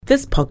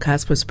This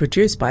podcast was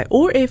produced by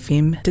OAR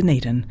FM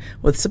Dunedin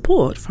with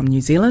support from New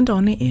Zealand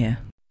On Air.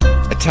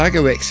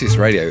 Otago Access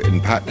Radio,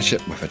 in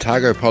partnership with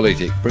Otago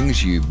Polytech,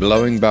 brings you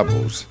Blowing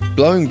Bubbles.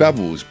 Blowing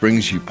Bubbles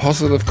brings you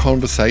positive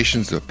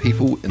conversations with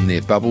people in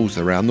their bubbles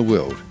around the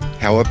world.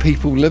 How are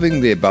people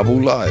living their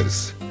bubble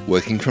lives?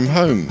 Working from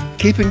home,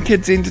 keeping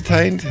kids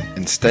entertained,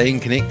 and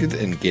staying connected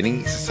and getting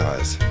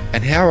exercise.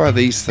 And how are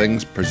these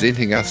things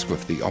presenting us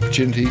with the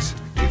opportunities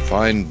to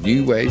find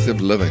new ways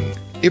of living?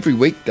 Every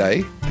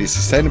weekday, the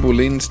Sustainable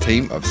Lens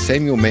team of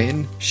Samuel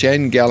Mann,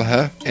 Shane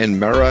Gallagher and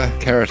Mara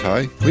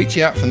Karatai reach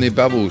out from their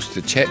bubbles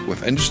to chat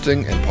with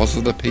interesting and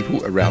positive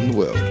people around the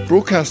world.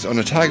 Broadcast on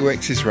Otago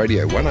Access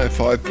Radio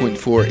 105.4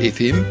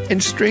 FM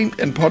and streamed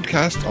and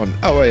podcast on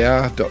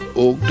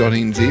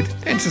oar.org.nz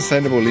and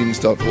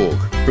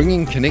sustainablelens.org,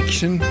 bringing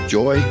connection,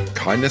 joy,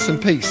 kindness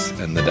and peace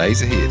in the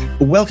days ahead.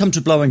 Welcome to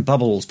Blowing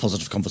Bubbles,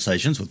 positive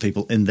conversations with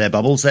people in their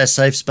bubbles, their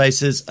safe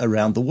spaces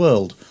around the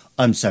world.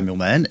 I'm Samuel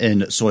Mann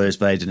in Sawyers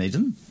Bay,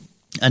 Dunedin,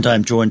 and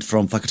I'm joined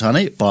from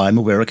Whakatane by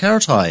Mawera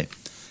Karatai.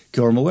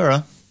 Kia ora,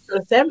 Mawera.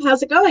 Hello, Sam.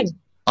 How's it going?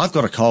 I've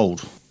got a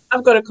cold.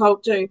 I've got a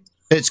cold too.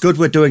 It's good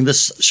we're doing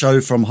this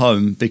show from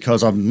home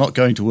because I'm not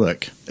going to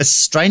work. It's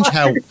strange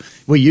how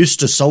we used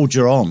to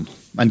soldier on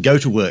and go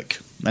to work,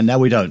 and now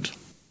we don't.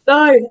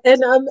 No,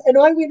 and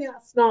I went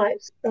out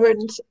tonight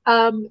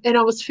and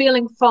I was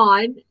feeling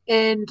fine,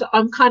 and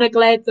I'm kind of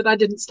glad that I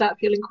didn't start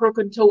feeling crook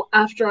until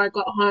after I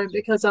got home,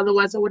 because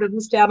otherwise I would have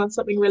missed out on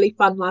something really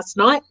fun last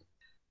night,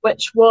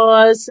 which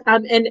was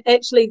and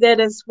actually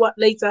that is what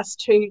leads us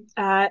to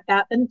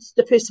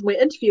the person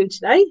we're interviewing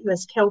today, who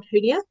is Keld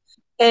Hunia,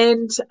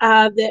 and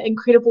the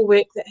incredible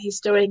work that he's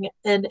doing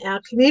in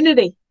our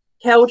community.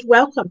 Keld,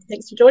 welcome.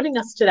 Thanks for joining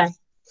us today.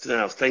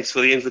 Thanks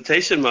for the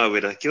invitation,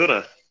 Mawera. Kia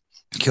ora.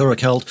 Kia ora,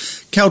 Keld.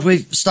 Keld, we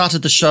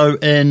started the show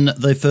in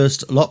the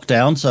first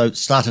lockdown, so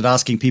started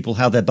asking people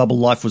how their bubble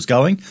life was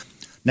going.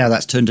 Now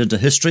that's turned into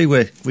history.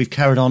 We've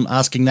carried on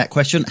asking that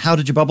question. How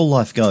did your bubble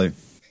life go?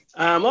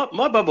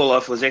 My bubble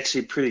life was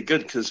actually pretty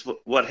good, because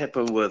what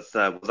happened with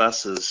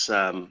us is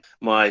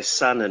my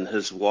son and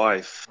his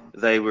wife,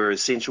 they were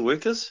essential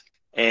workers.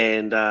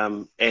 And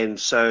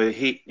so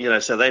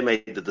so they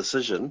made the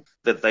decision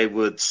that they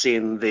would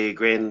send their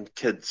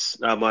grandkids,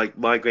 my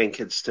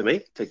grandkids, to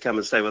me to come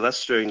and stay with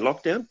us during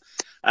lockdown.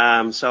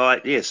 So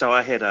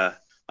I had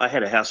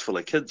a house full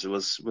of kids. It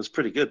was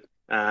pretty good.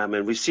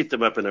 And we set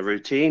them up in a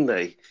routine.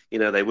 They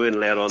weren't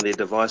allowed on their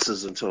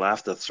devices until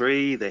after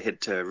 3. They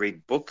had to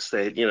read books.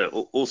 They had,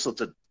 all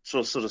sorts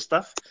of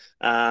stuff.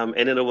 And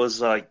then it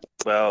was like,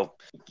 well,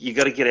 you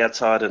got to get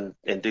outside and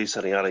do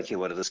something. I don't care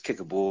what it is, kick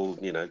a ball,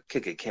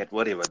 kick a cat,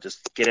 whatever.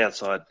 Just get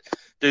outside,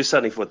 do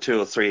something for 2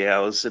 or 3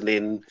 hours, and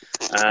then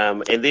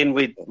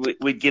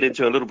we'd get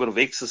into a little bit of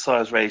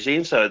exercise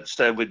regime. So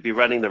we'd be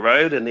running the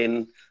road and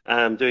then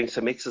doing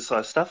some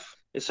exercise stuff.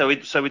 So we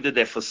did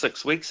that for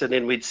 6 weeks, and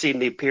then we'd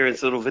send their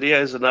parents little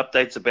videos and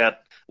updates about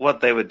what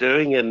they were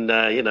doing, and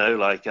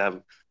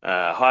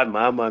hi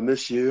Mum, I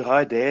miss you.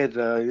 Hi Dad,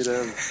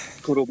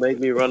 Kuro made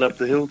me run up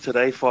the hill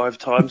today 5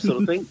 times,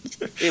 sort of thing.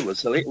 It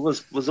was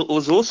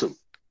awesome.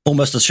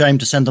 Almost ashamed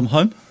to send them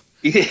home.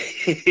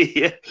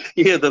 Yeah.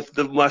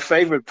 My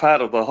favourite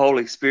part of the whole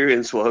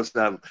experience was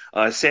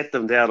I sat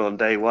them down on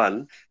day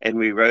 1 and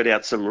we wrote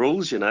out some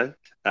rules.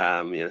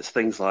 It's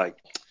things like,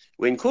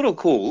 when Kuro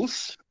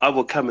calls, I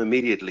will come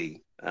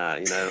immediately.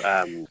 I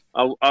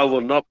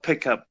will not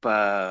pick up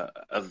the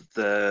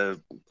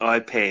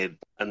iPad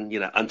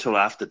until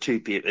after 2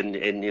 p.m.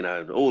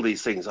 and all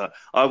these things.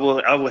 I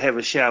will have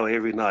a shower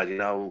every night.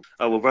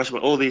 I will brush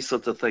all these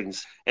sorts of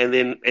things. And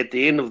then at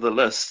the end of the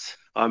list,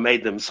 I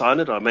made them sign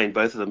it. I made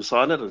both of them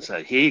sign it and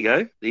say, "Here you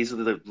go. These are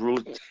the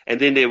rules." And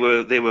then there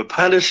were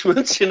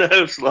punishments.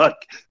 It's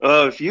like,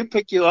 oh, if you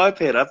pick your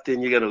iPad up, then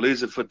you're going to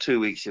lose it for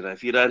 2 weeks.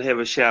 If you don't have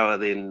a shower,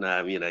 then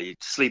you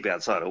sleep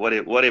outside or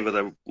whatever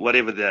the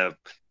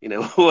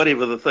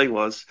thing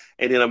was.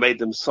 And then I made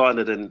them sign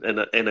it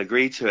and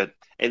agree to it.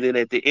 And then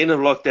at the end of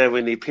lockdown,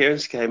 when their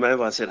parents came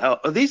over, I said, "Oh,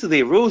 these are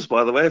their rules,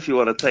 by the way, if you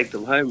want to take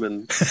them home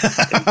and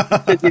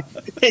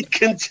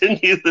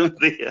continue them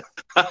there."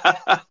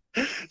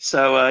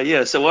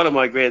 So one of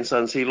my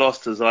grandsons, he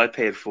lost his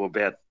iPad for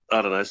about,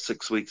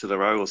 6 weeks in a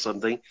row or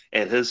something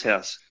at his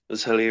house. It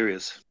was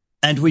hilarious.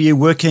 And were you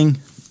working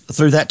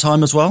through that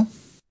time as well?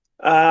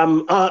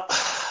 I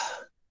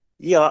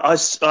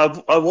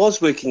was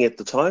working at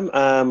the time.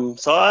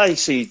 So I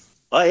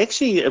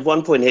actually at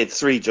one point had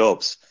 3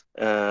 jobs.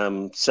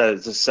 So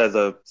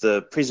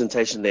the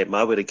presentation that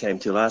Mawera came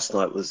to last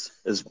night was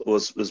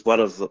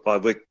one of I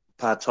worked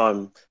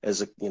part-time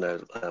as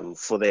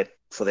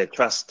for that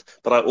trust,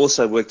 but I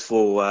also worked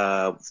for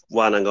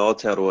Wānanga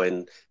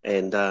Aotearoa,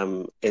 and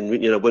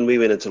when we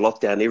went into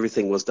lockdown,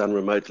 everything was done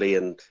remotely,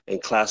 and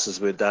classes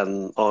were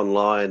done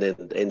online,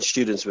 and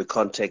students were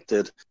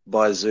contacted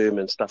by Zoom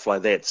and stuff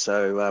like that.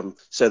 So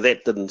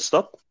that didn't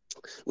stop.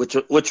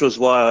 Which was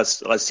why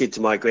I said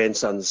to my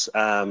grandsons,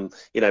 when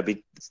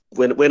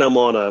I'm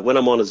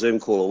on a Zoom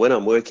call or when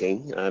I'm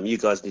working, you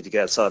guys need to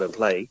go outside and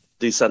play.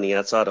 do something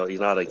outside, or I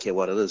don't care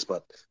what it is,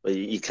 but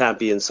you can't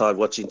be inside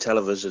watching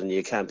television.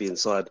 You can't be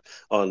inside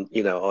on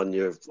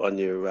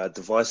your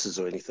devices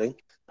or anything.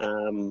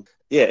 And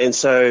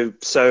so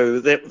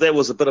that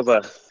was a bit of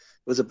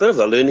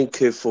a learning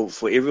curve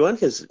for everyone,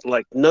 because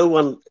like no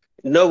one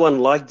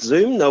liked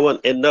Zoom, no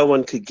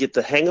one could get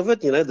the hang of it.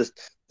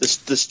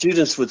 The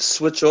students would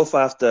switch off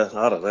after,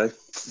 I don't know,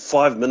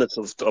 5 minutes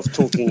of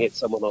talking at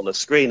someone on the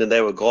screen, and they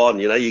were gone.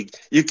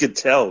 You could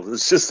tell.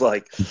 It's just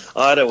like,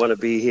 I don't want to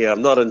be here.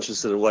 I'm not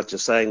interested in what you're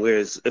saying.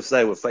 Whereas if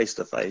they were face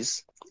to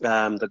face,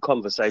 the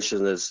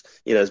conversation is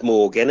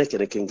more organic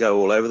and it can go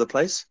all over the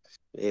place.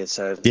 It's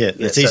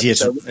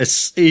easier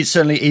it's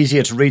certainly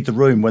easier to read the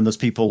room when there's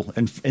people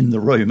in the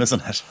room,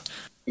 isn't it?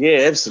 Yeah,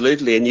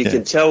 absolutely, and you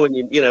can tell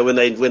when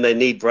when they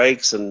need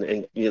breaks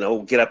and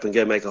get up and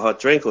go make a hot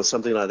drink or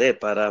something like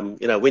that. But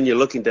when you're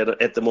looking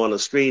at them on a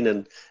screen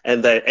and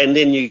then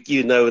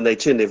when they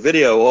turn their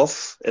video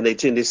off and they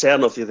turn their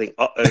sound off, you think,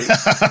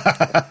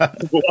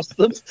 lost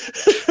them.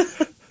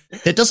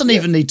 It doesn't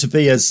even need to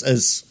be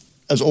as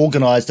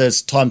organised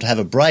as time to have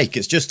a break.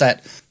 It's just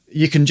that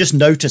you can just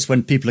notice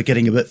when people are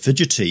getting a bit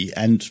fidgety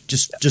and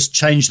just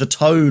change the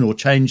tone or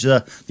change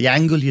the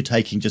angle you're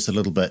taking just a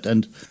little bit.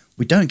 And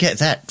we don't get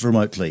that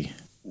remotely.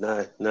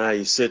 No,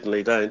 you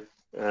certainly don't.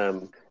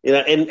 And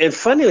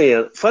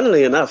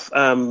funnily enough,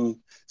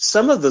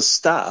 some of the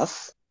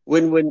staff,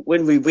 when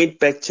we went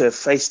back to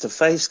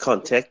face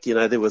contact,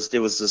 there was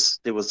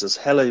this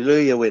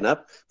hallelujah went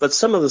up, but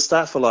some of the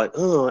staff were like,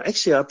 oh,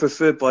 actually, I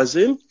prefer it by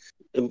Zoom.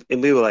 And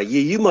we were like, yeah,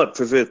 you might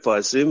prefer it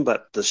by Zoom,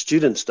 but the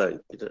students don't.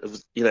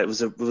 It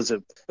was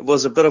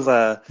a bit of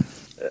a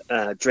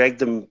drag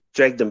them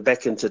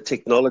back into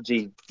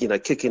technology,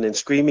 kicking and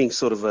screaming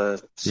sort of a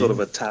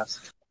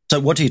task. So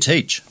what do you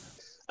teach?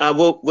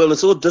 Well,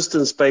 it's all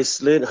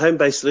distance-based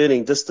home-based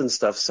learning, distance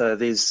stuff. So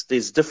there's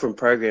different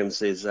programs.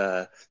 There's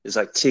like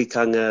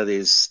tikanga,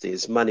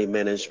 there's money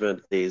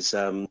management, there's Te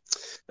Reo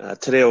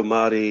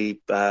Māori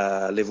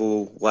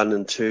level 1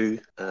 and 2,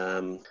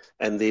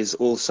 and there's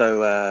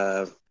also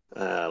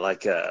I'd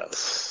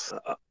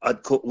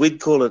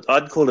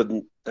call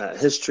it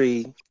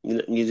history,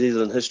 New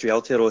Zealand history,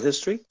 Aotearoa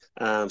history.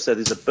 So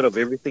there's a bit of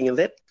everything in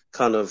that.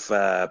 Kind of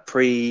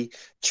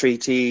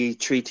pre-treaty,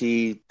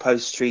 treaty,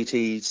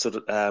 post-treaty, sort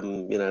of,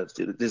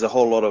 there's a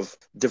whole lot of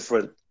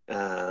different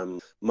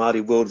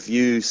Māori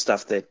worldview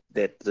stuff that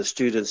the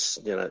students,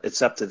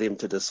 it's up to them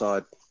to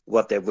decide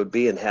what that would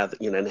be and how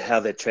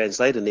that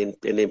translate, and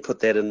then put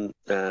that in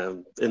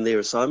their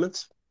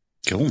assignments.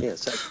 Cool. Yeah,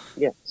 so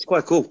it's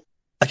quite cool.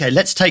 Okay,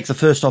 let's take the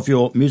first of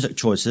your music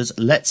choices.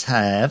 Let's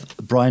have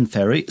Bryan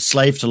Ferry,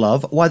 "Slave to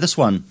Love." Why this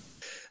one?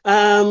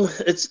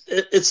 It's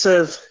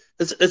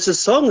a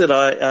song that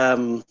I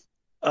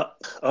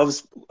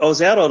was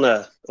out on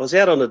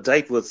a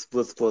date with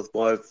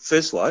my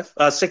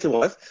second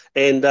wife,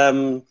 and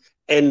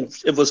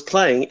it was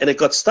playing, and it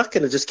got stuck,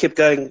 and it just kept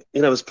going.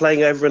 It was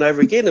playing over and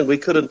over again, and we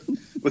couldn't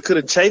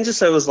change it.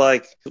 So it was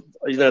like,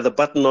 the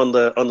button on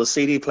the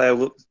CD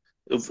player,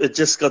 it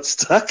just got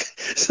stuck.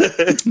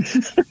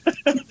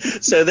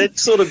 So that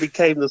sort of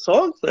became the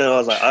song. And I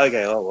was like,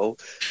 okay, oh well,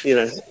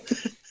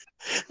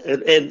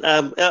 And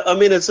I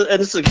mean, it's a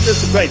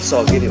great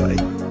song anyway.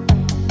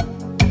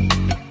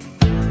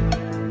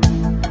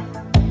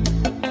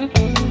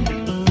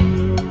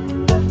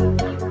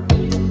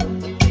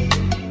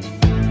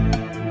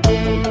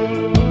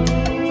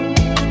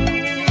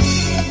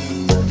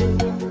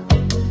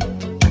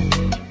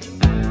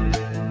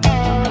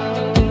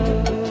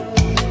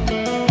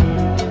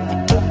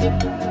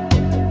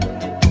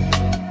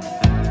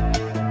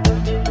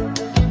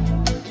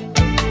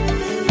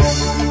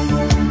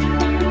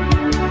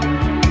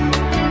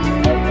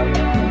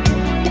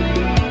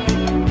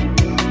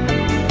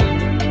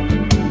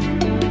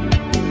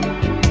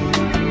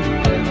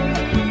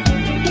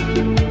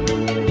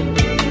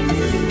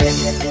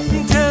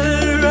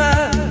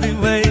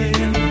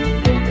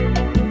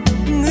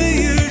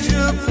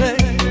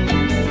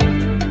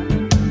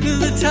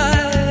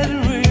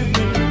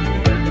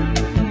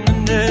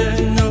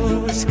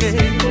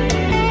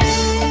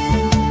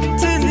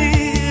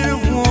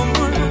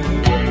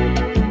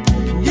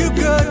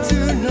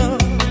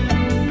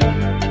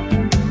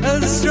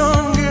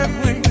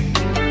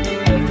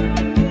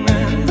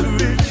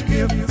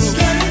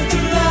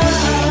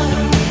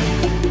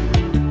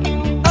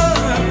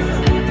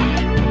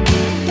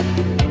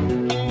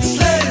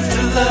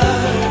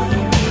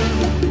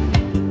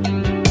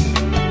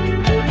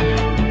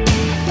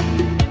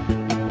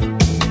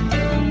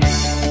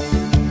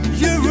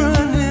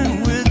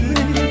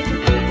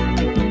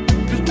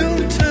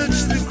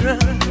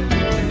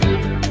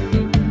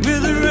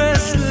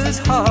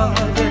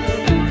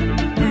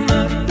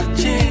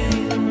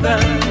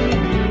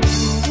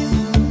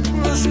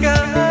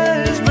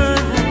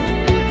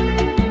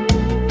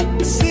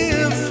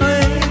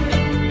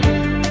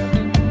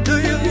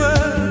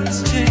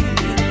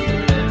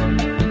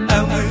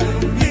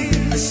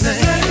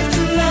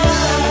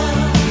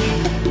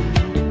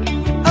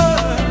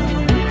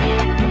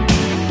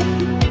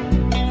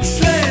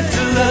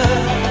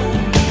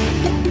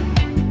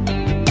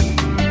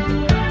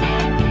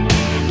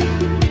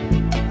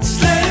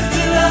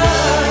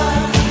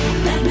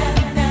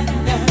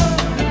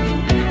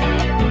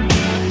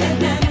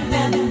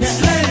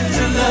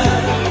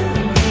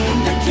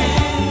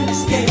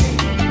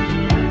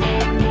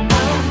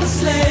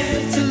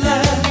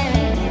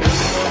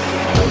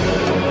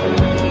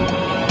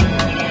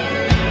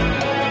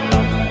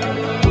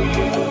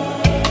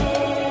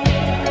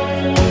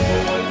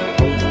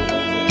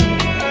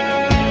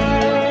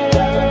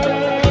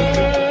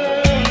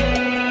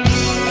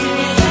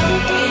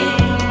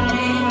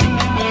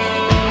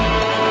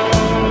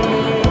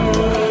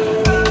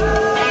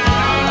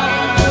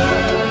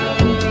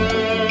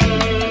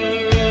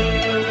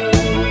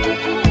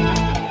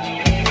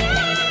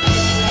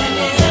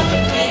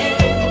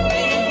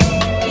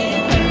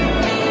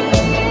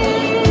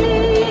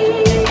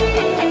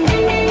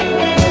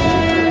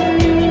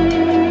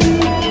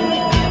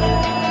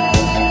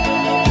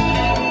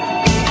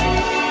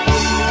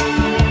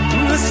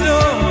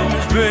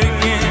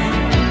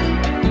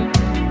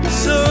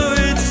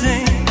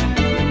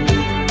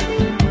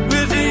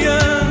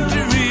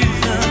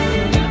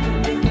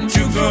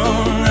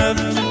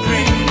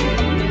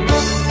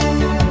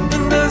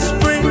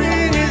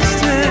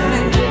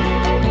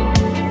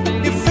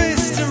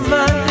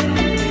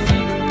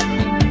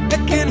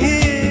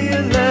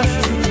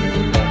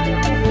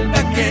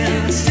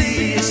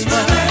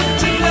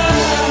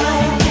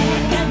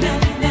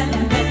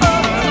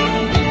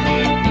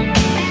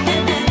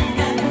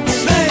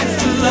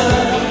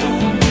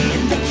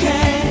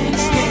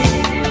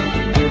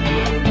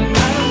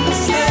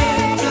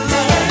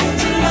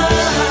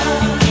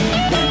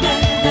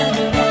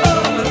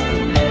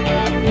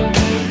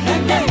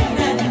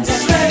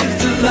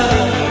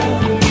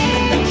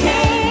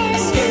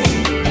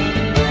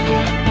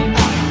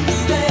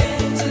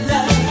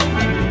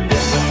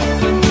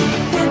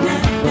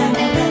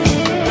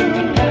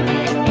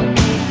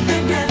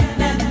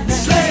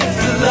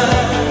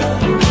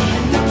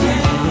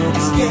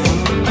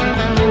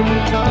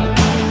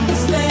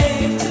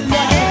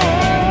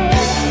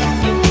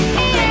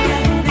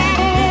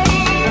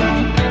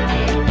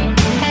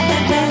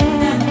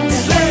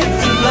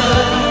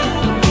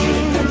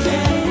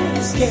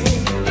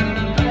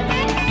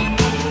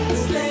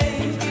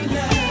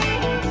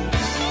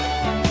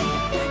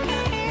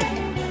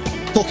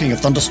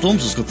 thunderstorms.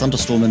 There's a good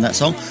thunderstorm in that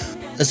song.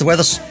 Is the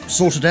weather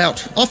sorted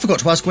out? I forgot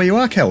to ask where you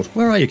are, Keld.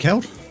 Where are you,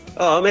 Keld?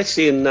 Oh, I'm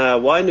actually in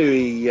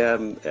Wainui,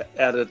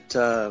 out at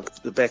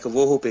the back of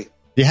Ohope.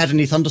 You had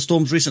any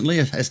thunderstorms recently?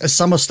 Has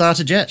summer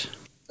started yet?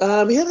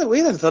 We had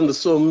a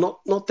thunderstorm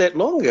not that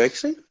long ago,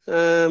 actually.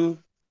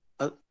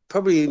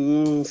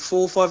 Probably 4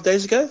 or 5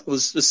 days ago. It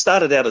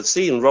started out at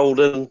sea and rolled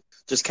in,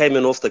 just came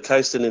in off the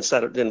coast and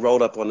then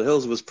rolled up on the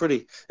hills. It's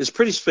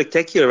pretty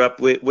spectacular up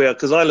where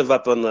because I live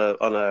up on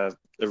a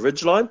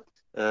ridge line,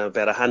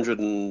 about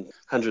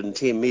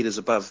 110 meters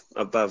above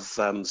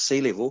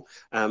sea level.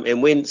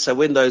 And when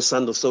those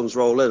thunderstorms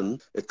roll in,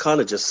 it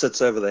kind of just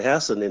sits over the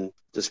house and then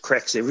just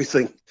cracks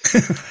everything.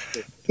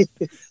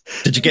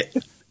 Did you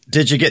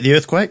get the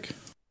earthquake?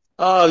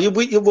 Oh, you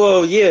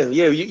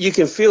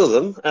can feel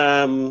them,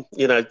 and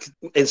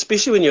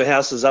especially when your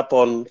house is up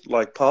on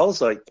like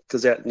piles, like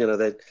because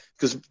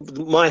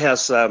my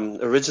house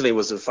originally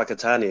was in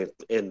Whakatane,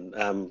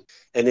 and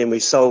then we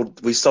sold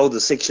the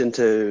section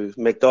to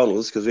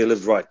McDonald's because we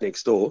lived right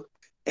next door,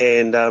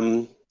 and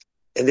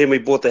then we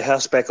bought the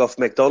house back off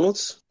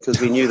McDonald's because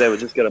we knew they were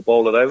just going to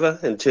bowl it over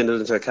and turn it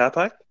into a car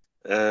park.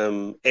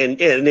 And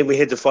then we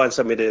had to find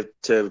somewhere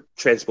to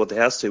transport the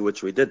house to,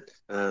 which we did.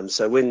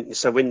 So when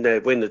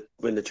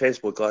the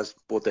transport guys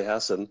bought the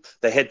house and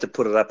they had to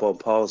put it up on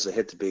piles, it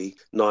had to be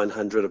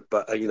 900,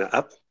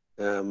 up,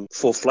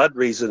 for flood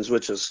reasons,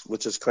 which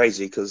is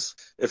crazy because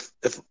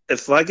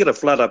if I get a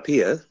flood up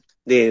here,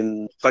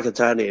 then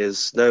Whakatane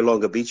is no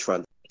longer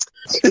beachfront.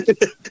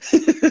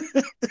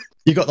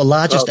 You got the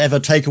largest ever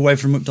takeaway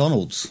from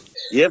McDonald's.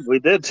 Yeah, we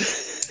did.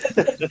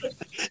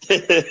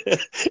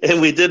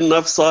 And we didn't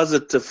upsize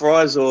it to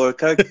fries or a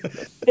Coke.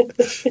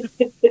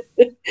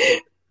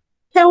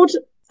 Held,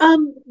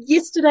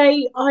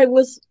 yesterday I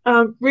was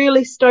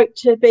really stoked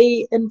to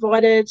be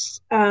invited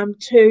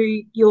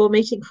to your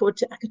meeting for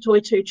Te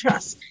Akatoitu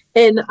Trust.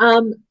 And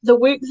the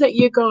work that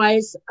you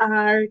guys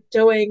are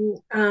doing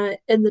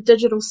in the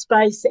digital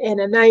space and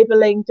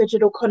enabling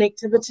digital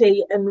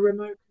connectivity in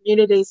remote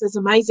communities is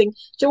amazing.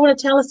 Do you want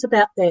to tell us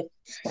about that?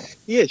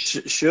 Yeah,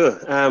 sure.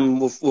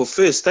 Well,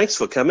 first, thanks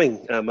for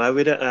coming,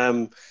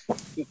 Mawera.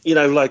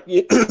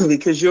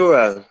 Because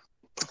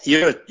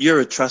you're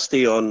a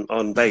trustee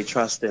on Bay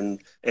Trust, and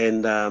Te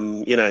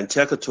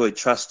Akatoi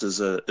Trust is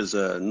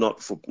a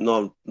not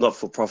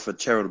for profit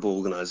charitable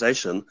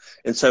organisation,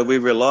 and so we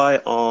rely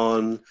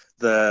on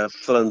the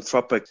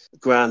philanthropic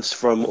grants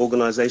from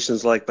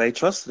organisations like Bay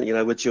Trust,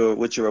 which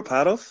you're a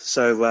part of.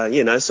 So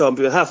so on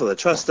behalf of the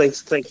trust,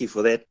 thank you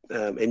for that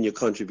and your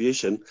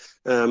contribution.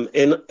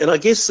 And I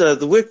guess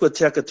the work with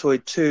Te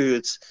Akatoi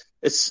too,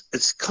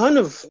 it's kind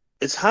of.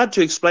 It's hard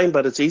to explain,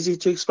 but it's easy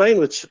to explain,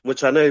 which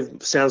I know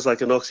sounds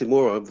like an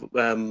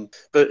oxymoron.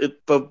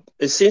 But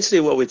essentially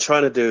what we're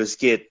trying to do is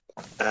get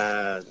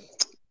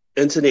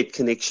internet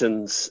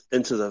connections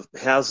into the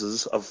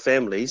houses of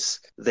families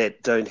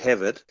that don't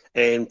have it.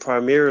 And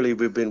primarily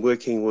we've been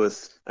working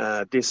with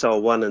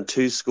decile 1 and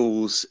 2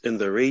 schools in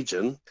the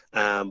region,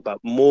 but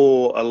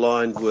more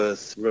aligned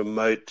with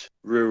remote,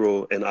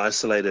 rural and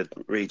isolated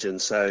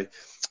regions. So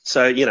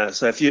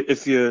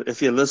if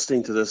you're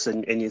listening to this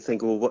and you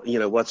think, well,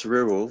 what's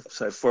rural?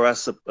 So for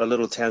us, a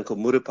little town called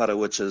Murupara,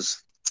 which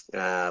is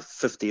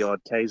 50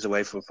 odd k's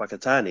away from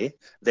Whakatane,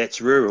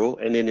 that's rural.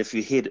 And then if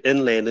you head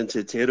inland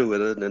into Te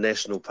Uruwera in the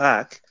national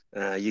park,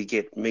 you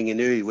get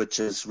Minginui, which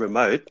is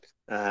remote.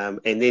 And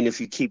then if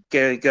you keep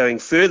going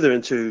further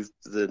into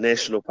the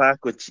national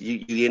park, which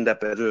you end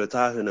up at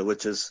Ruatahuna,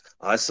 which is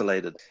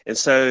isolated. And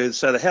so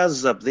the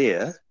houses up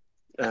there,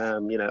 a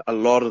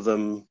lot of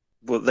them,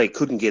 well, they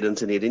couldn't get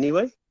internet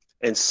anyway.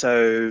 And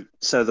so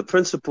the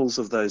principals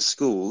of those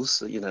schools,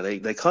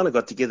 they kind of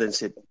got together and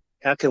said,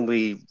 how can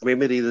we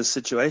remedy this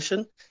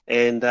situation?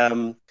 And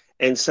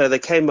so they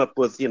came up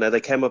with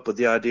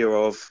the idea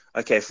of,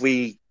 okay, if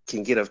we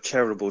can get a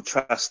charitable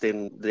trust,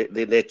 then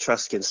that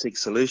trust can seek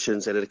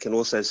solutions, and it can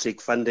also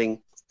seek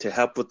funding to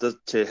help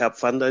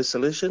fund those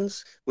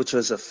solutions, which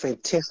was a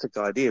fantastic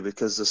idea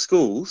because the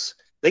schools,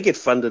 they get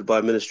funded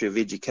by Ministry of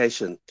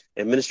Education,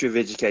 and Ministry of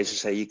Education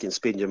say you can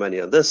spend your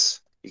money on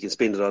this, you can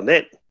spend it on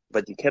that,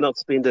 but you cannot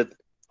spend it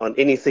on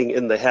anything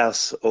in the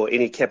house or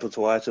any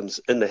capital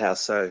items in the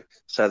house. So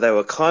they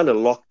were kind of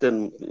locked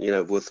in,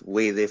 with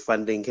where their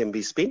funding can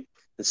be spent.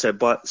 And so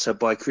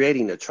by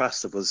creating the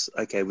trust, it was,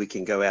 okay, we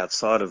can go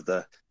outside of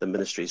the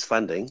ministry's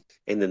funding,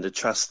 and then the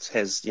trust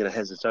has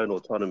its own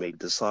autonomy to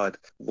decide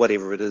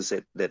whatever it is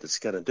that it's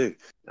going to do.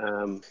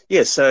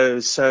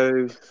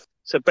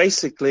 So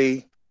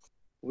basically,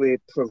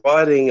 we're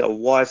providing a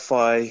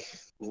Wi-Fi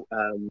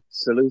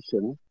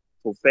solution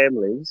for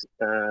families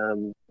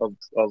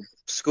of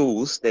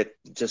schools that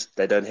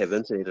they don't have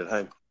internet at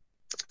home.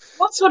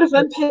 What sort of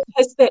impact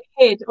has that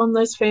had on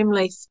those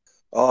families?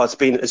 Oh, it's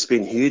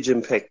been huge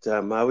impact,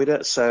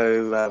 Mawera.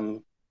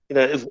 So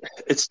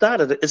it's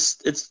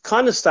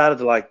kind of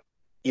started like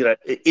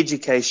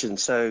education.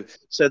 So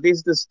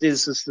there's this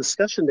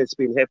discussion that's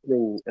been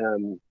happening.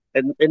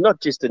 And not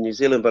just in New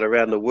Zealand, but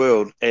around the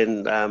world.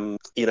 And,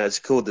 it's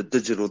called the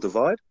digital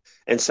divide.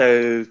 And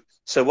so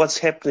So what's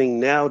happening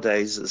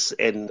nowadays is,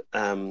 and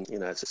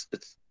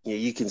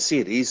you can see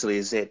it easily,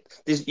 is that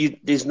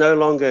there's no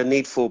longer a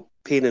need for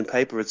pen and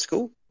paper at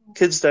school.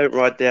 Kids don't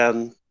write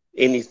down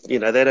they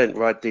don't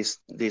write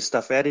their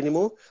stuff out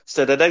anymore.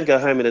 So they don't go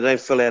home and they don't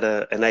fill out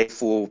an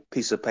A4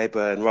 piece of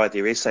paper and write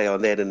their essay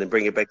on that and then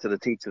bring it back to the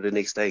teacher the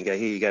next day and go,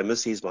 here you go,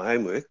 miss, here's my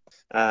homework.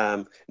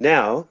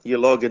 Now you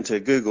log into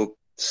Google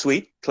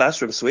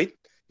Classroom Suite,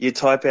 you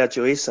type out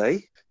your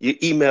essay, you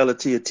email it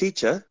to your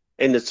teacher,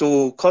 and it's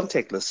all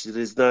contactless.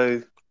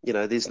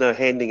 There's no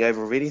handing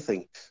over of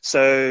anything.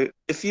 So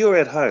if you're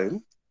at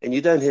home and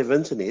you don't have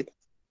internet,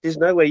 there's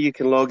no way you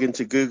can log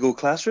into Google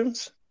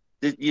Classrooms.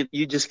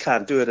 You just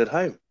can't do it at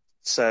home.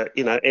 So,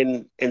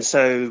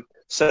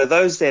 so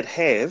those that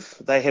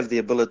they have the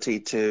ability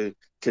to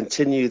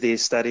continue their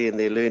study and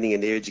their learning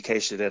and their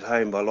education at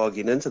home by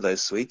logging into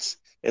those suites.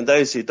 And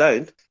those who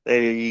don't,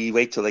 they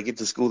wait till they get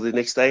to school the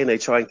next day and they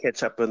try and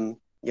catch up, and,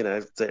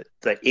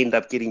 they end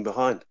up getting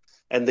behind.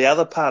 And the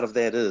other part of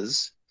that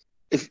is,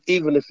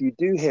 even if you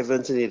do have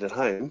internet at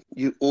home,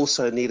 you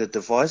also need a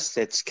device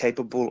that's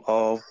capable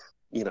of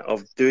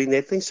doing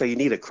that thing. So you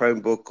need a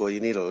Chromebook, or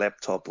you need a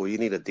laptop, or you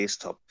need a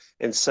desktop.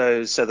 And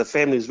so the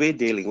families we're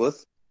dealing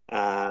with,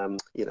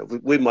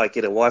 we might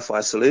get a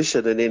Wi-Fi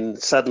solution, and then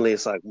suddenly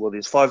it's like, well,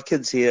 there's 5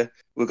 kids here,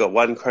 we've got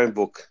 1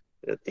 Chromebook.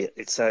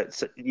 It's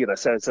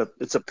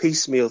a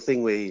piecemeal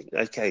thing where,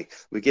 okay,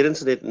 we get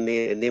internet in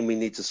there, and then we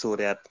need to sort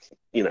out,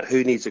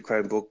 who needs a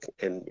Chromebook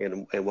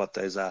and what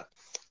those are.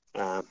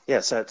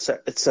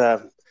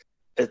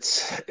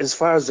 It's as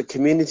far as the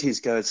communities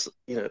go, it's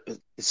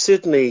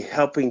certainly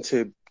helping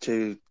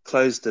to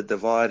close the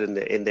divide and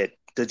that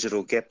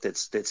digital gap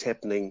that's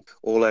happening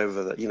all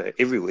over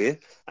everywhere.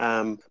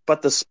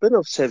 But the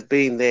spin-offs have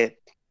been that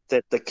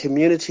the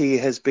community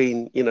has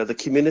been, the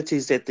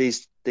communities that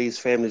these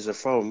families are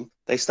from,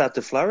 they start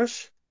to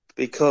flourish,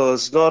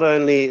 because not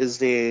only is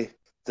there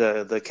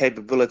the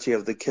capability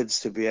of the kids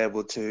to be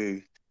able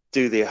to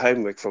do their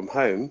homework from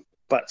home,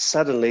 but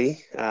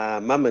suddenly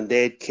mum and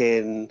dad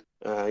can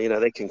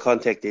they can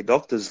contact their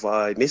doctors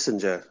via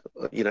Messenger,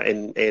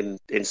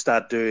 and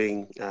start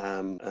doing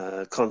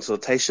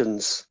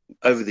consultations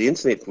over the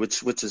internet,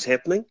 which is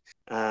happening.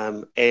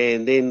 And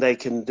then they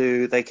can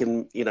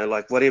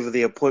like whatever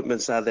the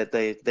appointments are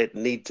that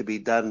need to be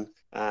done.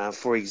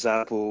 For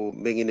example,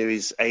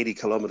 Minginui's 80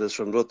 kilometres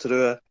from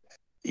Rotorua.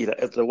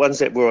 If the ones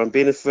that were on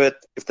benefit,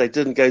 if they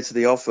didn't go to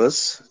the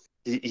office,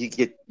 you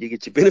get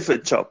your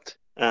benefit chopped.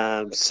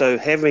 So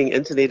having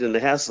internet in the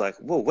house, like,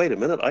 well, wait a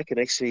minute, I can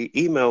actually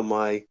email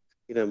my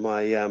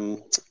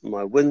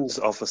WINS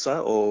officer,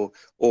 or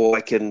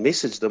I can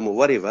message them or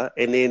whatever,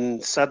 and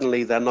then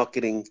suddenly they're not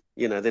getting,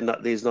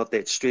 there's not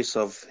that stress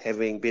of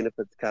having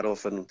benefits cut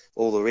off and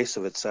all the rest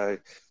of it. So,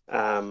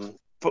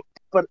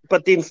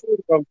 but then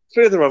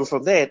further on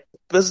from that,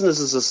 business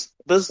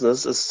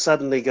is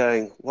suddenly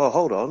going, well,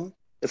 hold on,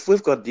 if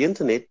we've got the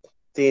internet,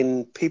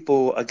 then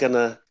people are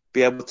gonna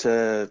be able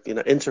to,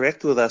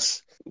 interact with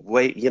us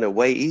way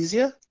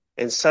easier.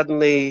 And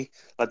suddenly,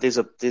 like there's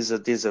a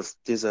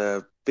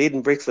bed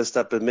and breakfast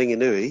up in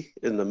Minginui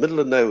in the middle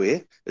of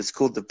nowhere. It's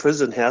called the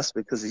Prison House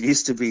because it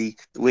used to be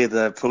where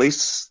the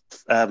police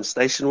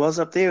station was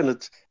up there, and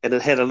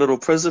it had a little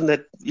prison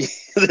that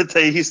that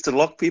they used to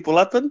lock people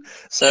up in.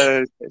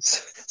 So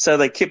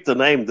they kept the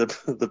name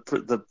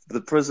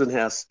the Prison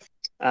House.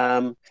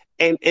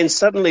 And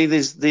suddenly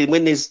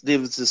when there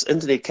was this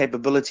internet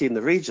capability in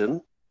the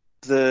region,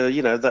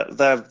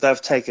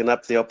 they've taken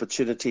up the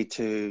opportunity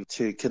to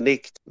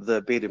connect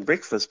the bed and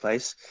breakfast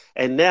place,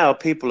 and now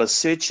people are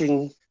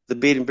searching the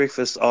bed and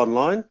breakfast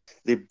online.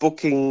 They're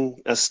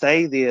booking a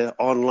stay there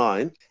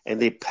online, and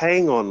they're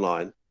paying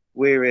online.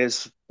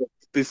 Whereas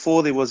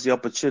before there was the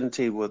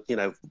opportunity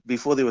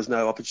before there was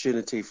no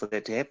opportunity for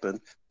that to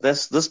happen,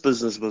 this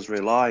business was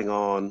relying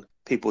on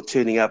people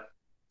turning up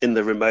in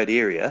the remote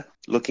area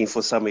looking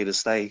for somewhere to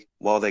stay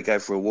while they go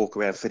for a walk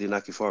around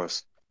Whirinaki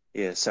Forest.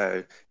 Yeah,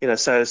 so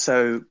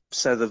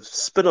so the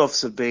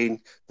spin-offs have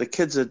been the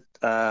kids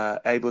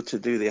are able to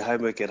do their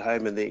homework at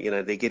home, and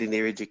they're getting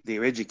their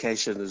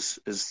education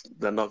is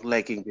they're not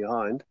lagging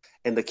behind,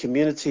 and the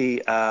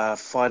community are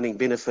finding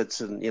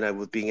benefits and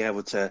with being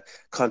able to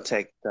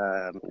contact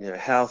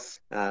health,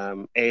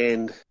 and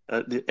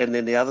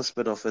then the other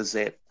spin-off is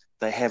that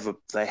they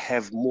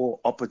have more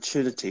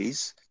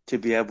opportunities to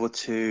be able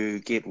to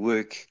get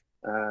work.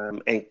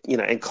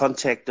 And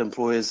contact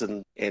employers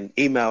and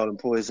email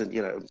employers and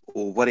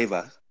or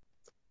whatever,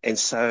 and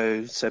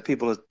so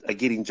people are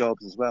getting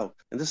jobs as well.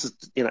 And this is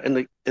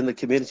in the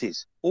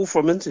communities, all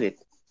from internet.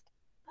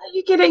 Are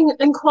you getting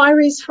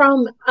inquiries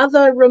from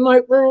other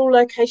remote rural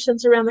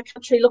locations around the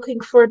country looking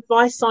for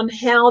advice on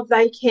how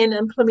they can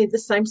implement the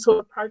same sort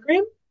of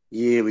program?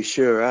 Yeah, we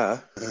sure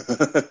are.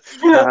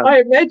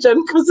 I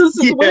imagine, because this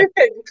is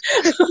working.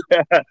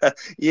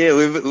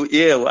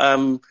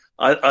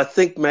 I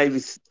think maybe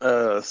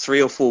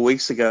 3 or 4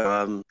 weeks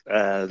ago,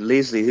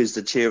 Leslie, who's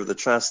the chair of the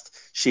trust,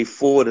 she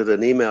forwarded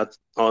an email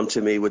on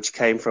to me, which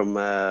came from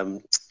a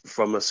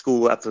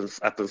school up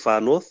in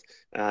far north,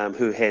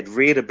 who had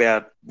read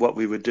about what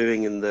we were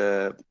doing in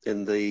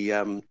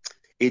the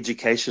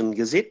Education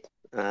Gazette.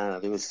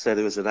 There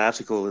was an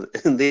article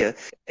in there,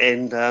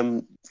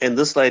 and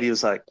this lady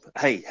was like,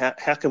 "Hey,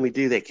 how can we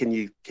do that? Can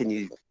you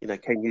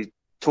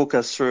talk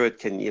us through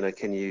it?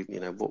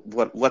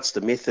 What's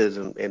the method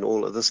and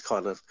all of this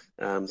kind of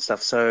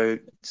stuff?" So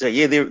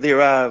yeah,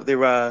 there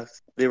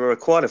are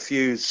quite a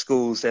few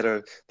schools that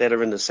are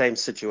in the same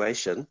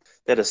situation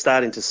that are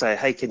starting to say,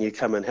 "Hey, can you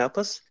come and help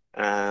us?"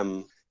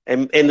 And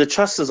the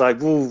trust is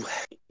like, well,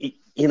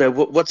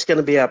 what's going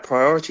to be our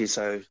priority?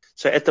 So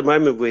at the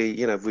moment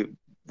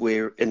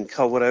we're in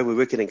Kawerau, we're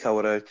working in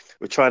Kawerau.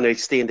 We're trying to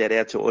extend that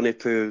out to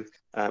Onepu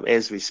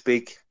as we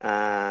speak.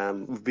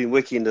 We've been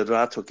working in the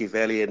Rātoki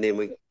Valley, and then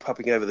we're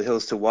popping over the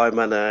hills to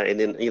Waimana, and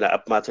then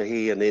up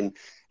Matahi,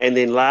 and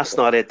then last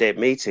night at that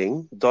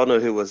meeting, Donna,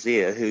 who was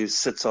there, who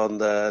sits on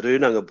the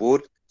Runanga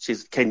board, she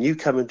says, "Can you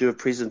come and do a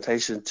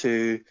presentation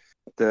to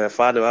the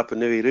Whānau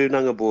Apanui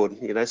Runanga board?"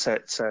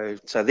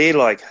 So they're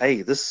like,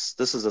 "Hey, this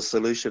is a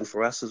solution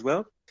for us as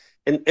well."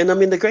 And I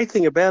mean, the great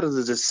thing about it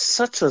is it's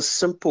such a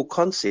simple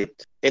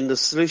concept, and the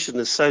solution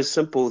is so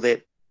simple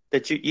that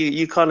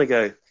you kind of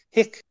go,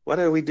 heck, why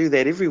don't we do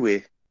that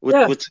everywhere?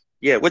 Which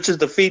is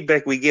the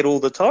feedback we get all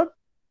the time.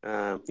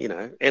 And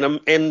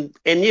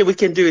we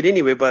can do it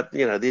anywhere, but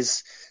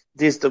there's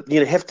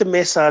you have to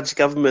massage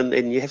government,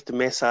 and you have to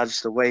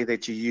massage the way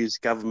that you use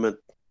government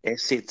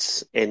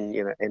assets, and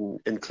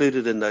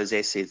included in those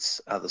assets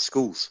are the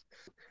schools,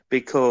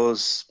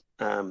 because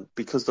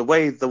the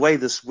way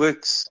this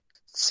works,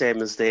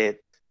 Sam, is that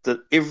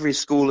every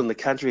school in the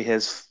country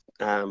has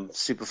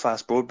super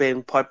fast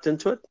broadband piped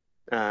into it,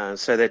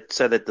 so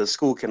that the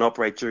school can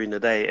operate during the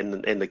day,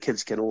 and the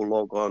kids can all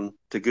log on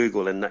to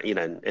Google, and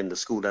the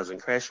school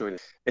doesn't crash or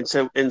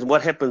anything. And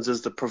what happens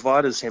is the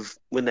providers have,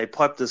 when they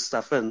pipe this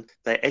stuff in,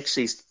 they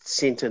actually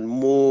sent in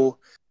more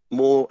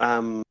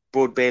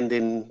broadband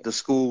than the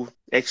school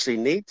actually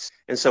needs.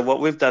 And so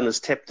what we've done is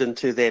tapped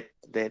into that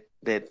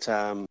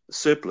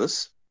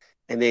surplus,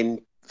 and then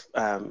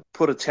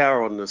put a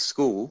tower on the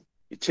school.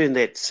 You turn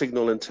that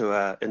signal into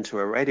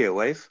a radio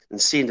wave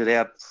and send it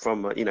out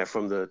from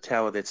the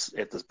tower that's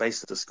at the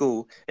base of the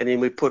school, and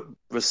then we put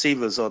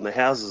receivers on the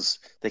houses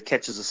that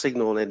catches the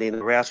signal, and then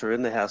the router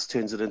in the house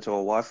turns it into a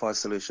Wi-Fi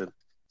solution.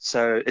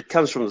 So it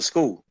comes from the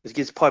school. It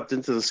gets piped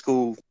into the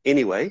school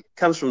anyway.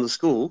 Comes from the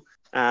school,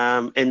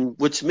 and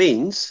which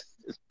means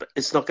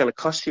it's not going to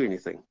cost you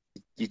anything.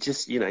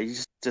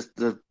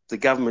 The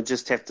government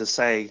just have to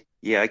say,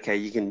 yeah, okay,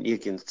 you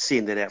can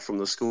send that out from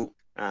the school.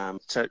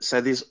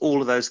 So there's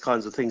all of those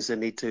kinds of things that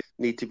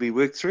need to be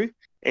worked through.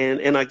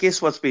 And I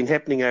guess what's been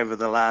happening over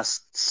the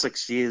last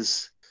 6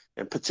 years,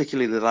 and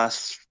particularly the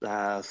last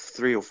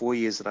 3 or 4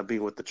 years that I've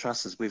been with the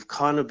Trust, is we've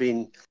kind of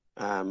been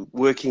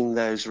working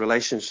those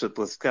relationships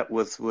with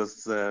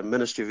the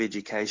Ministry of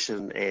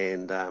Education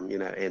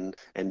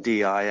and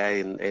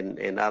DIA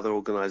and other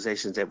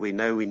organisations that we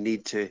know we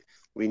need to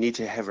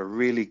have a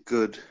really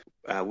good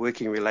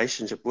working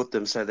relationship with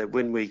them, so that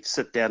when we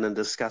sit down and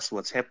discuss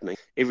what's happening,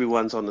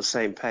 everyone's on the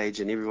same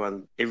page, and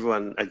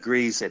everyone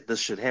agrees that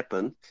this should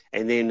happen,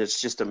 and then it's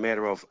just a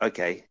matter of,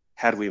 okay,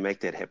 how do we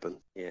make that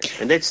happen? Yeah,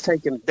 and that's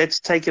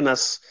taken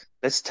us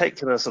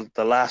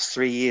the last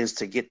 3 years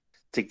to get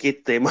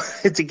them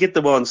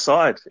on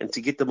side and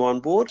to get them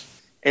on board,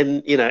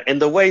 and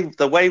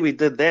the way we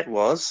did that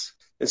was,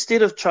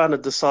 instead of trying to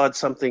decide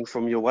something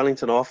from your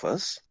Wellington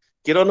office,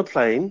 get on a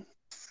plane,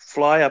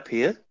 fly up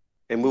here,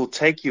 and we'll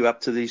take you up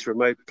to these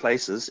remote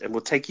places, and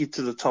we'll take you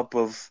to the top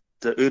of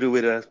the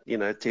Uruwera,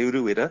 Te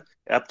Uruwera,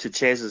 up to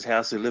Chaz's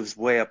house, who lives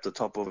way up the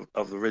top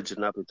of the ridge in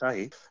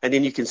Ngāpuatahi. And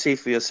then you can see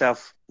for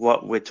yourself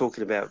what we're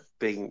talking about,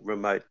 being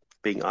remote,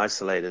 being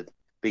isolated,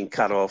 being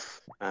cut off,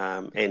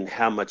 and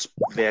how much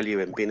value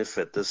and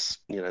benefit this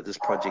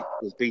project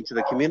has been to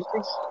the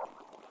communities.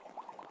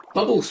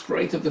 Bubble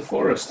Sprite of the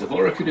Forest of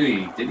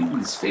Orokonui,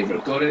 Dunedin's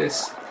favourite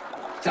goddess,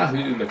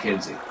 Tahu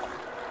Mackenzie.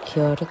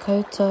 Kia ora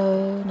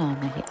koutou,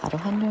 ngā mihi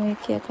aroha nui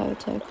kia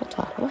koutou, ko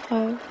tahu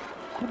hau.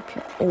 Hope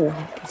you're all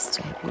happy to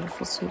stay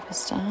beautiful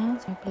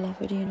superstars, my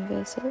beloved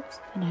universes.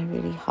 And I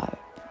really hope,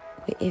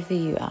 wherever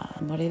you are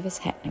and whatever's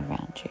happening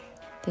around you,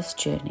 this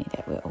journey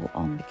that we're all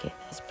on together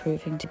is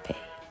proving to be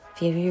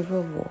very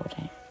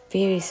rewarding,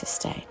 very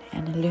sustaining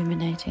and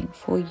illuminating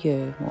for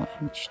you more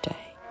each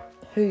day.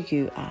 Who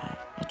you are,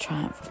 a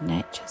triumph of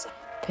nature's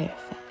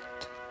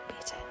perfect,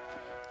 better.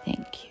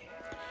 Thank you.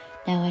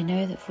 Now I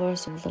know that for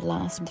us all the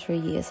last 3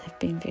 years have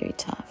been very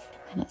tough,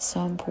 and it's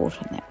so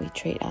important that we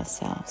treat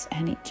ourselves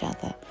and each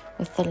other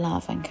with the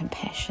love and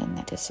compassion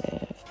they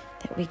deserve,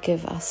 that we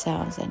give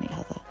ourselves and each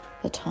other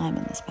the time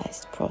and the space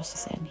to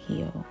process and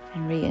heal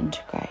and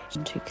reintegrate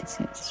into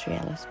consensus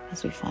reality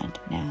as we find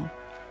it now.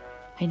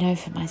 I know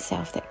for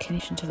myself that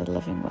connection to the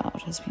living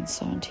world has been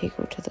so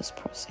integral to this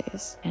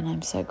process, and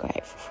I'm so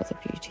grateful for the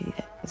beauty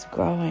that is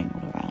growing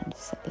all around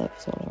us, that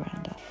lives all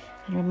around us,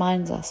 and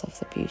reminds us of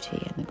the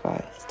beauty and the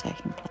growth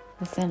taking place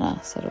within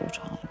us at all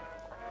times.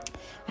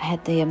 I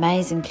had the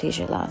amazing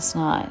pleasure last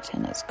night,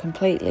 and it's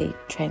completely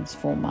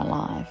transformed my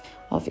life,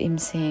 of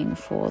emceeing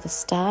for the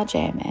Star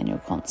Jam annual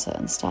concert.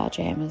 And Star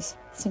Jam is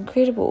this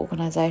incredible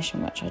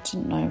organisation which I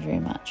didn't know very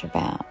much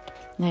about.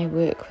 And they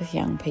work with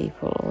young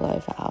people all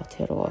over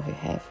Aotearoa who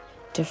have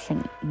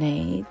different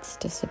needs,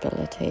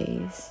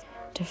 disabilities,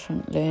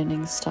 different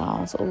learning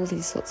styles, all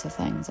these sorts of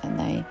things, and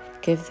they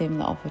give them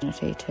the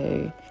opportunity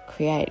to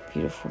create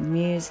beautiful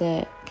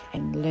music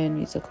and learn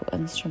musical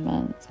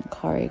instruments and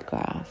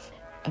choreograph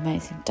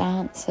amazing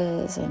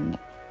dances, and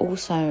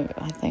also,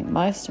 I think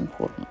most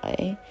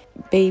importantly,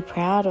 be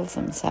proud of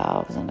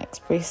themselves and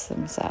express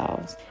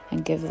themselves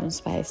and give them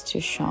space to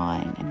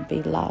shine and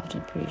be loved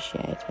and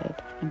appreciated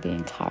and be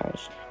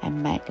encouraged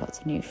and make lots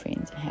of new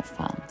friends and have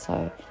fun.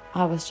 So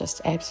I was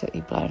just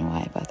absolutely blown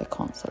away by the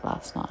concert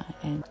last night,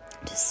 and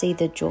to see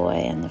the joy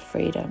and the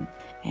freedom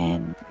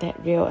and that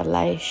real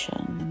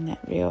elation and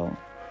that real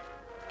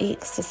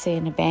ecstasy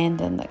and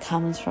abandon that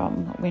comes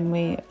from when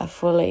we are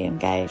fully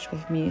engaged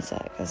with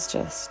music is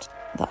just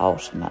the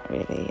ultimate,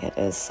 really. It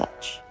is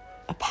such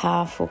a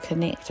powerful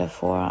connector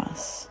for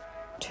us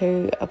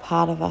to a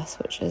part of us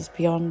which is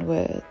beyond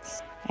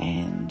words,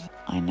 and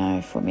I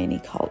know for many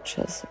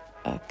cultures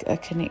a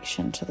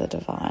connection to the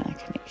divine,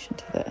 a connection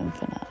to the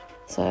infinite.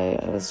 So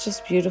it was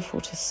just beautiful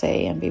to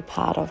see and be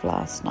part of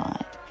last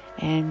night,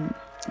 and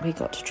we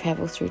got to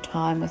travel through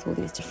time with all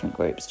these different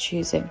groups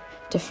choosing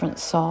different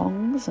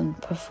songs and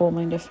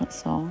performing different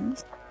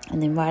songs.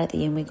 And then right at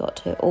the end we got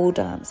to all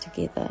dance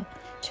together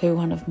to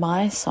one of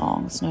my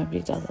songs, Nobody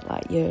Does It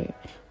Like You,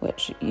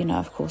 which, you know,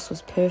 of course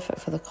was perfect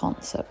for the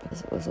concert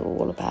because it was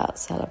all about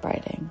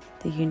celebrating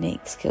the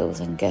unique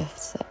skills and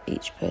gifts that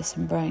each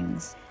person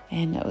brings.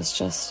 And it was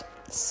just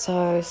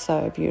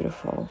so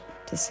beautiful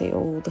to see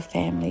all the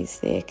families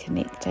there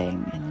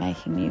connecting and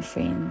making new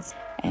friends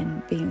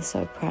and being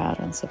so proud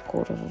and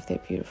supportive of their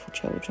beautiful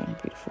children,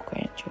 beautiful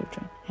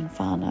grandchildren and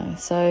whānau.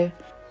 So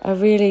a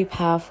really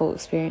powerful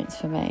experience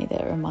for me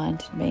that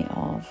reminded me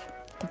of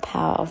the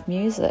power of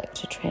music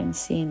to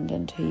transcend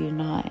and to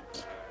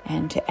unite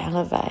and to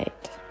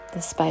elevate the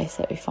space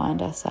that we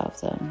find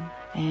ourselves in,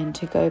 and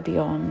to go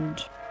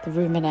beyond the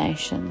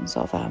ruminations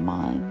of our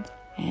mind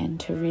and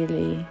to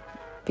really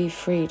be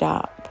freed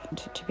up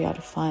to be able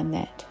to find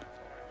that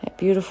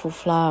beautiful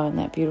flow and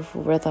that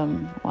beautiful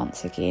rhythm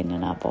once again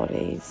in our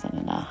bodies and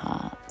in our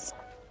hearts.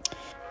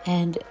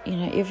 And, you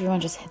know,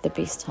 everyone just had the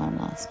best time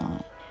last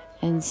night.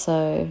 And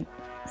so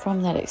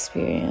from that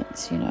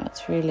experience, you know,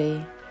 it's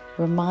really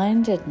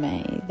reminded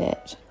me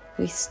that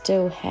we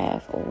still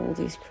have all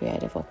these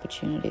creative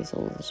opportunities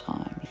all the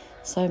time.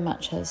 So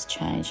much has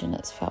changed and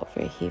it's felt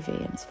very heavy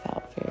and it's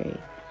felt very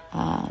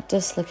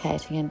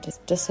dislocating and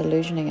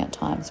disillusioning at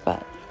times,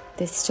 but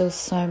there's still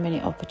so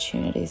many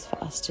opportunities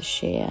for us to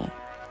share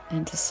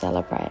and to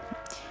celebrate.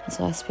 And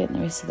so I spent the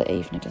rest of the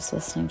evening just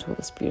listening to all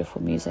this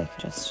beautiful music,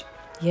 just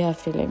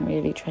feeling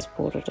really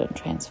transported and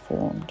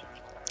transformed.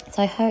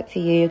 So I hope for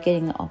you, you're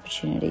getting the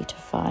opportunity to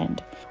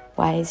find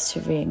ways to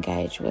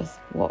re-engage with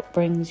what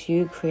brings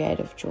you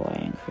creative joy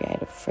and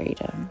creative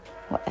freedom,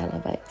 what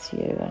elevates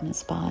you and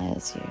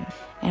inspires you,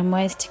 and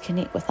ways to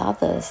connect with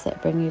others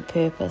that bring you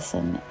purpose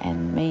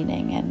and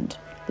meaning and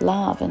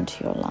love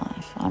into your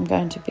life. I'm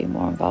going to be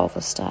more involved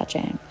with Star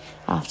Jam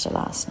after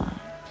last night.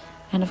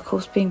 And of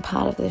course, being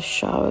part of this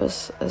show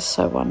is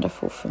so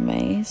wonderful for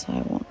me. So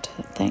I want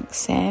to thank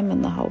Sam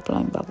and the whole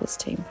Blowing Bubbles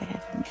team for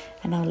having me.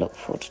 And I look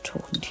forward to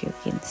talking to you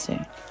again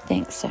soon.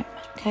 Thanks so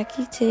much. Ka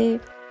kite.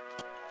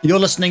 You're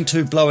listening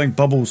to Blowing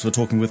Bubbles. We're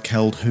talking with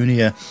Keld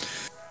Hunia.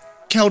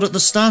 Keld, at the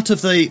start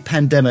of the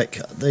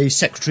pandemic, the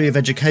Secretary of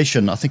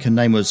Education, I think her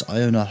name was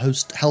Iona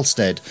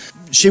Halstead,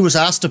 she was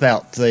asked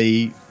about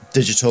the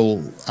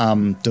digital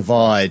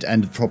divide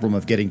and the problem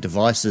of getting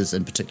devices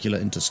in particular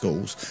into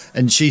schools.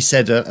 And she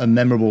said a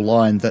memorable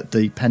line that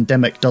the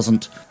pandemic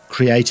doesn't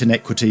create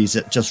inequities,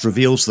 it just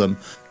reveals them.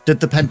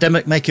 Did the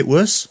pandemic make it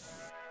worse?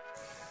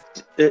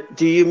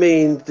 Do you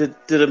mean, did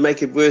it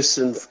make it worse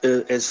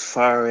as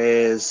far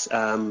as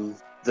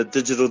the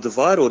digital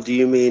divide, or do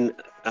you mean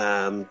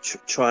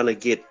trying to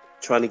get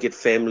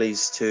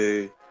families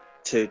to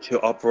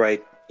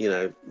operate, you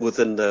know,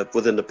 within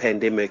the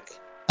pandemic?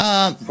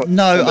 I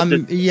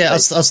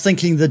was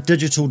thinking the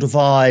digital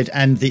divide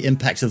and the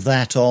impact of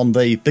that on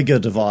the bigger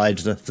divide,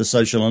 the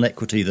social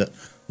inequity that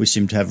we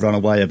seem to have run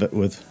away a bit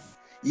with.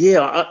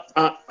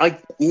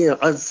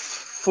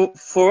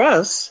 For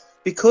us,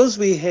 because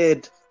we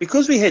had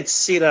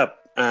set up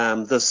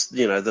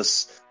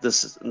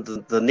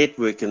the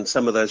network in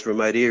some of those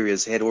remote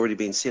areas had already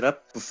been set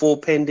up before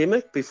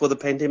the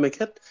pandemic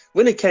hit.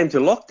 When it came to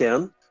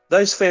lockdown,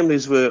 those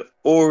families were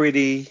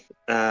already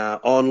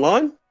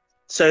online.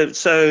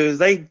 So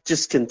they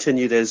just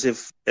continued as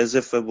if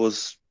it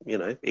was, you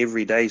know,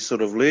 everyday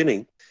sort of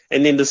learning.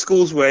 And then the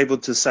schools were able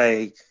to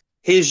say,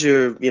 here's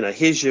your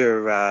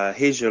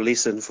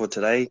lesson for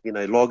today, you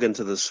know, log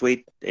into the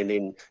suite and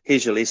then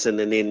here's your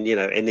lesson. And then, you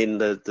know, and then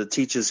the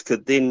teachers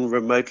could then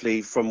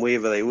remotely from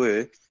wherever they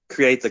were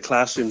create the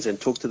classrooms and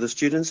talk to the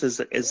students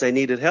as they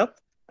needed help.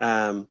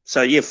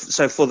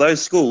 So for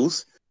those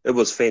schools, it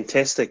was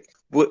fantastic.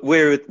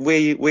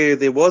 where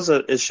there was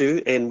an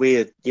issue, and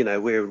where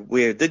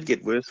it did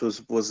get worse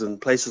was in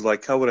places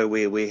like Kawerau,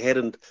 where we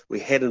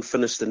hadn't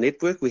finished the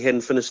network, we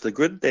hadn't finished the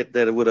grid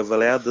that would have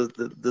allowed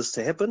this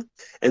to happen.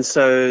 And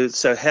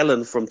so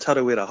Helen from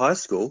Tarawera High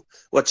School,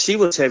 what she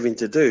was having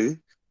to do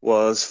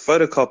was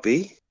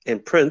photocopy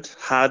and print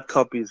hard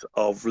copies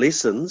of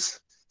lessons,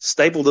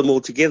 staple them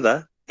all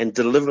together, and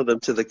deliver them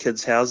to the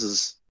kids'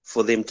 houses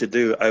for them to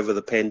do over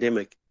the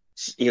pandemic.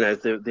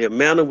 The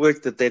amount of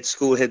work that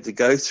school had to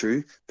go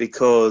through,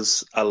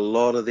 because a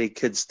lot of their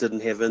kids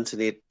didn't have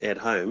internet at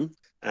home.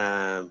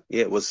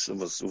 It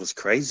was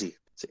crazy.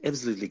 It's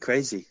absolutely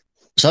crazy.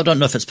 So I don't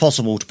know if it's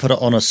possible to put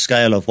it on a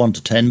scale of 1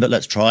 to 10, but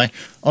let's try.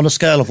 On a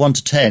scale of 1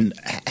 to 10,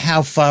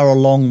 how far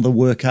along the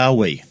work are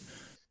we?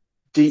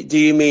 Do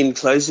you mean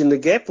closing the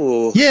gap,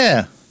 or?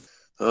 Yeah.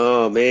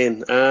 Oh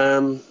man,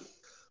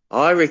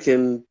 I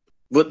reckon.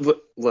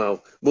 Well,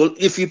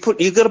 if you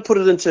got to put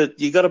it into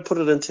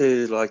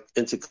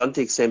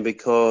context, Sam,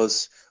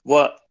 because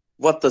what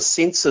the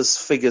census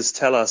figures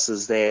tell us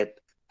is that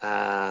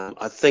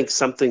I think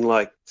something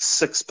like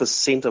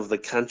 6% of the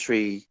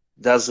country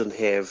doesn't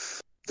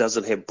have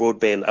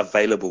broadband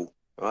available,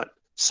 right?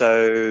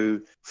 So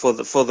for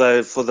the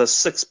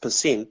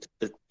 6%,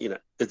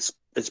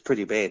 it's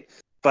pretty bad.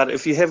 But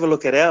if you have a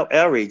look at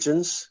our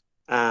regions,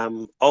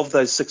 of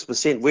those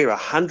 6%, we're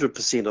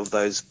 100% of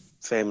those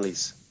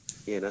families.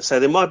 So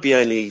there might be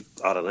only,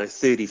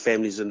 30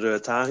 families in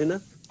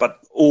Ruatahuna, but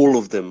all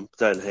of them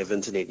don't have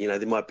internet.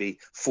 There might be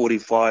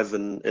 45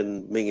 in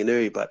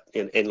Minganui, but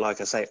and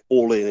like I say,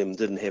 all of them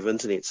didn't have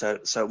internet. So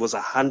it was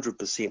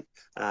 100%.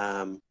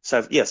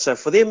 So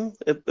for them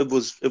it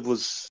was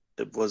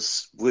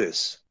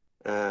worse.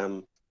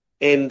 And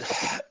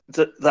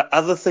the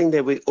other thing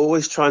that we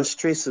always try and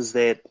stress is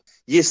that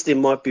yes, there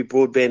might be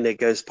broadband that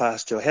goes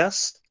past your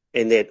house,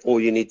 and that all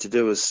you need to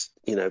do is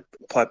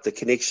pipe the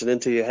connection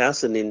into your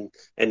house, and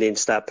then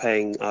start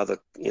paying either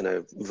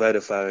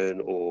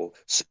Vodafone or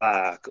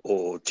Spark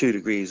or 2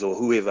 Degrees or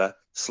whoever,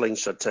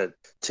 Slingshot, to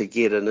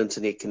get an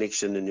internet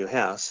connection in your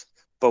house.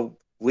 But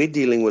we're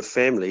dealing with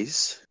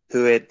families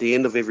who at the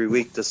end of every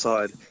week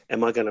decide,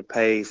 am I going to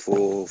pay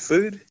for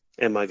food?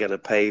 Am I going to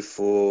pay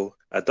for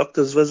a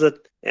doctor's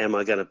visit? Am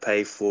I going to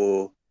pay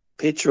for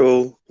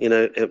petrol?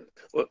 And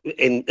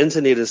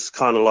internet is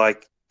kind of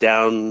like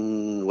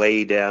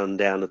way down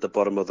at the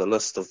bottom of the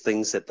list of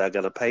things that they're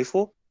going to pay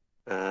for.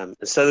 And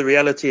so the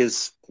reality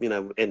is,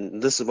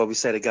 and this is what we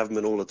say to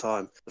government all the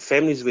time, the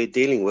families we're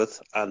dealing with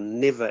are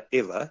never,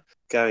 ever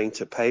going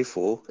to pay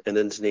for an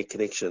internet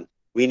connection.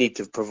 We need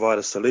to provide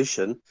a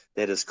solution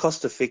that is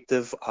cost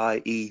effective,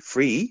 i.e.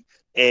 free,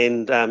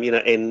 and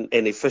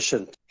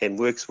efficient and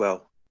works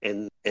well.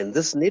 And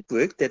this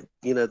network that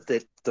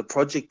the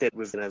project that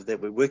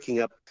we're working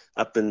up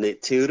in the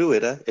Te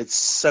Uruera, it's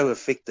so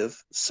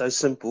effective, so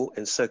simple,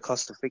 and so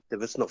cost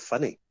effective. It's not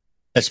funny.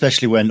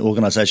 Especially when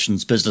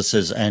organisations,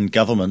 businesses, and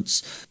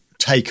governments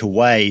take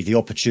away the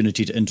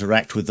opportunity to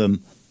interact with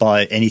them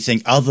by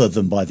anything other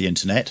than by the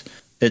internet,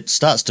 it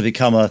starts to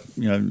become a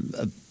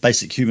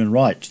basic human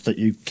right that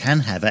you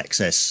can have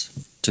access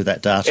to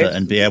that data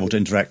and be able to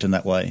interact in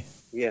that way.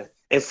 Yeah,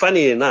 and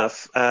funny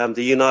enough,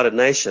 the United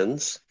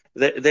Nations.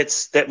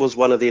 That was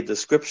one of their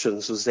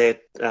descriptions, was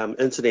that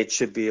internet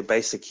should be a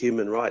basic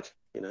human right,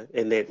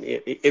 and that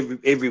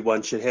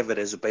everyone should have it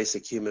as a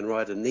basic human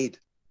right and need.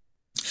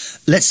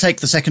 Let's take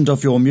the second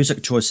of your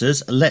music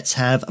choices. Let's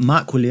have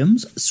Mark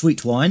Williams,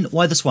 Sweet Wine.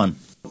 Why this one?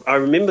 I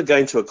remember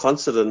going to a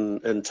concert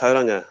in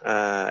Tauranga,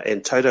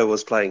 and Toto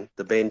was playing,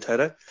 the band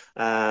Toto,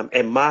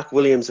 and Mark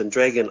Williams and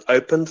Dragon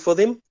opened for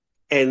them,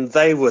 and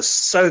they were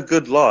so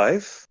good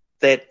live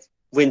that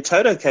when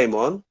Toto came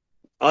on,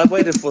 I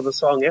waited for the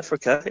song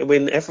Africa, and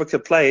when Africa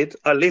played,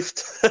 I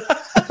left.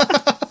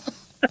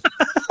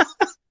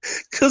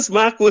 Because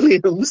Mark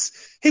Williams,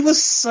 he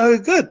was so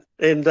good.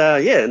 And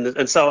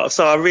and so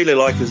I really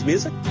like his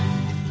music.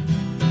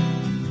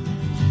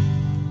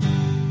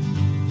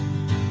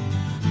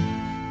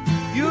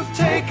 You've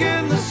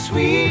taken the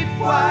sweet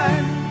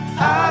wine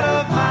out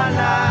of my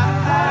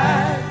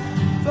life,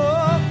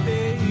 oh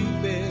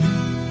baby.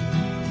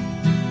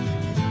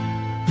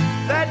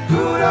 That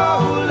good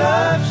old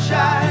love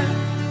shine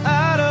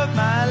out of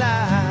my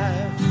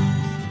life.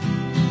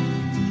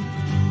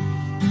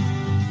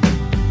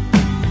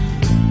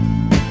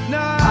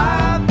 Now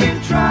I've been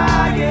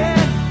trying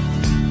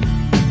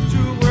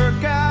to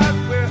work out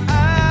where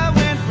I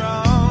went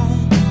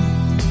wrong.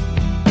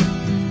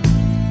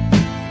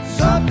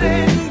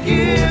 Something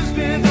gives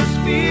me this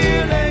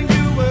feeling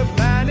you were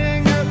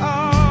planning it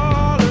all.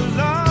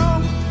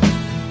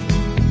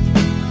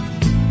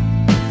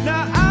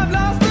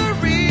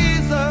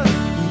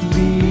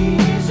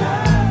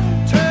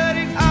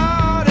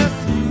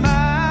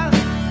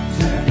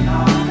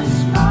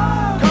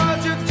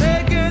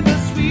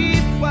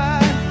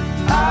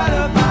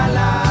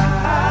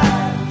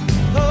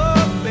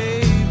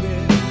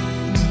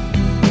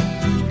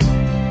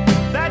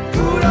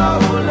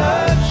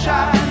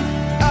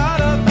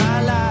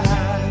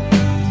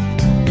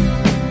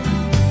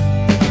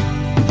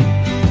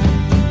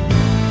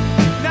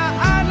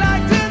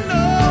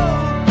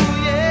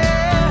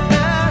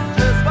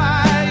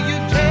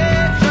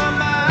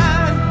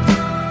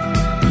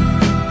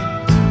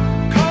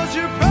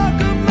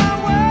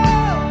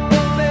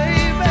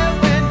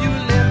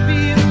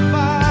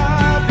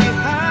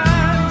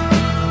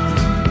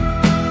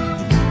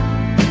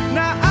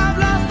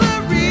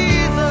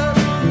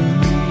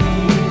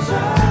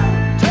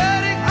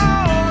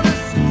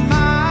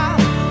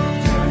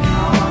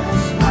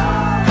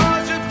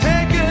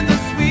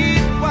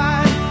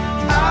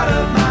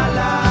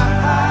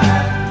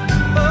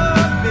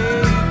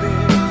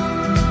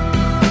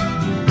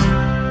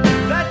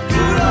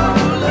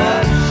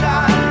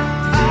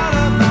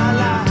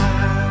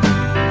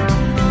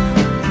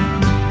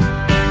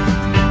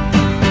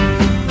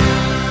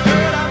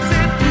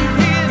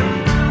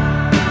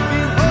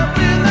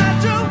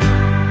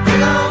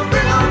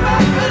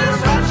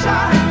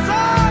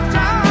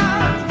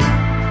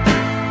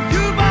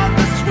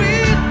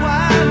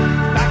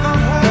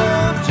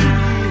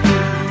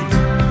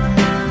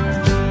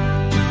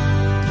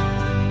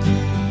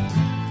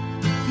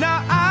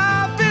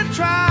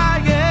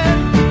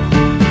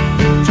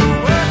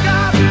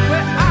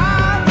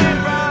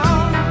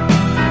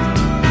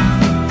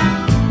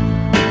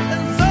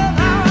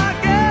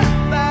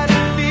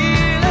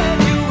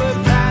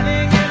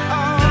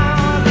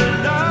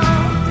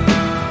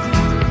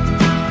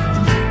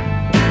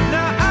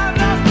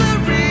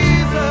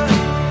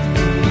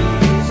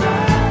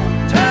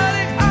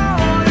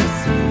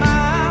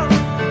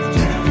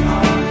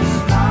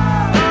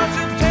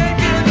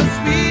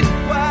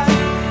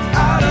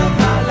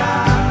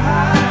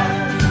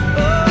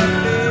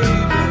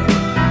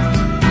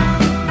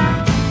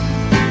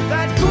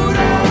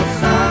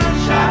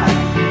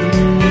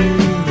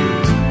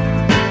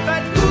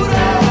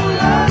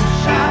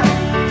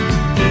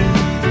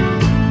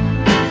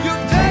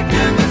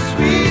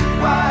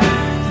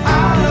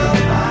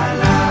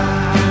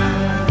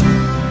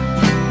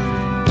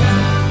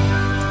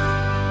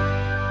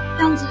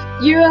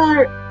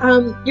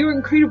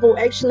 incredible,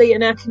 actually,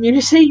 in our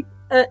community.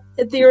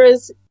 There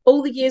is,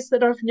 all the years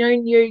that I've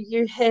known you,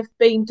 you have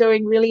been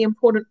doing really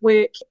important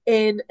work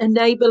and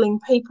enabling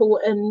people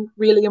in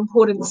really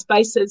important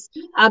spaces,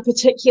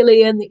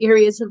 particularly in the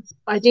areas of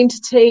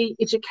identity,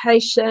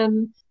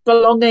 education,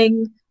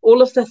 belonging,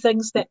 all of the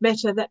things that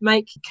matter, that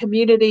make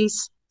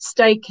communities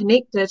stay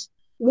connected.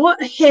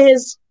 What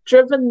has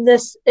driven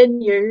this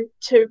in you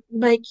to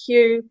make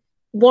you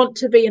want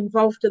to be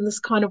involved in this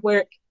kind of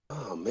work?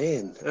 Oh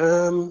man,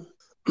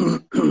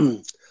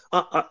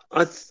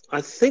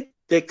 I think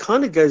that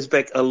kind of goes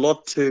back a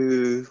lot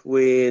to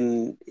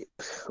when,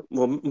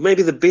 well,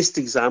 maybe the best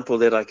example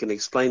that I can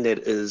explain that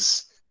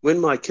is when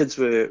my kids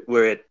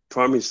were at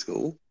primary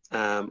school.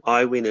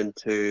 I went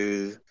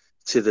into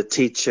the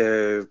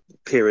teacher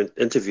parent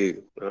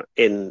interview,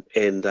 and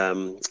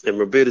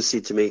Roberta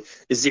said to me,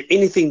 "Is there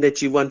anything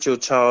that you want your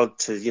child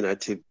to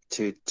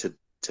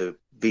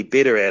be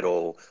better at,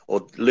 or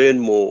learn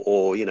more,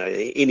 or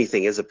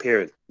anything as a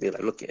parent?"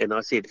 Look, and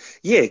I said,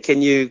 "Yeah,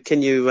 can you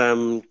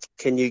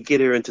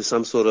get her into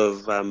some sort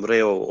of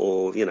reo,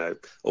 or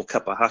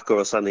kapa haka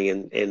or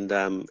something?"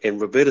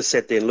 And Roberta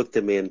sat there and looked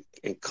at me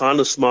and kind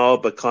of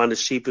smiled, but kind of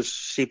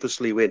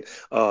sheepishly went,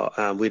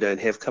 "Oh, we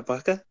don't have kapa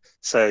haka."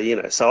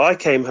 So I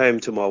came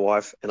home to my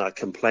wife and I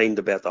complained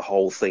about the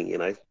whole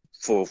thing.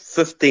 For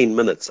 15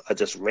 minutes, I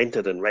just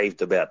ranted and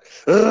raved about,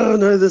 "Oh,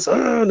 no, this,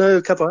 oh, no,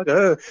 kapa haka,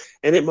 oh."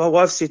 And then my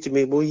wife said to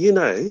me, "Well,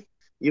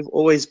 you've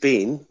always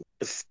been,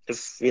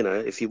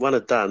 if you want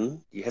it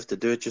done, you have to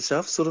do it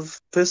yourself sort of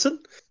person."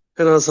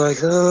 And I was like,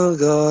 "Oh,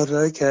 God,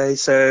 okay."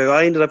 So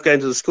I ended up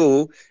going to the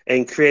school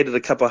and created a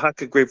kapa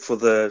haka group at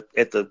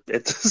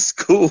the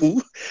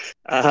school.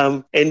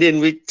 And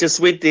then we just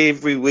went there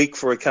every week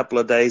for a couple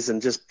of days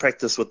and just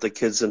practiced with the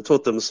kids and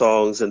taught them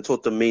songs and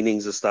taught them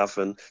meanings of stuff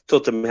and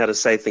taught them how to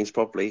say things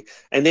properly.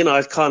 And then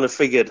I kind of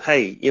figured,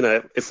 hey,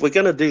 if we're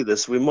going to do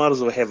this, we might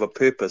as well have a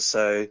purpose.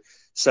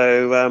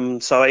 So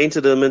I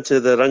entered them into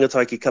the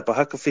Rangataiki Kapa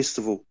Haka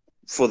Festival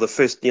for the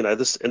first,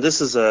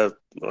 this is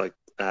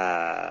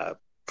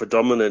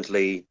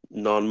predominantly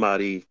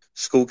non-Māori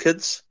school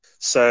kids.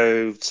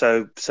 So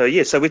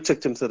we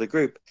took them to the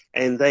group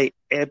and they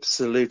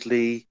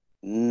absolutely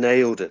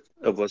nailed it.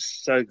 It was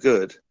so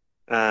good.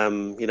 I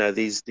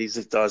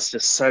was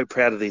just so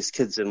proud of these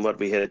kids and what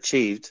we had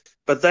achieved.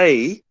 But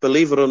they,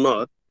 believe it or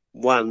not,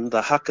 won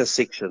the haka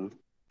section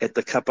at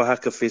the Kapa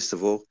Haka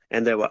Festival,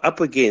 and they were up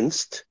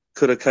against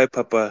kura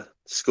kaupapa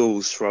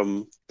schools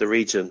from the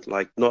region,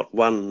 like not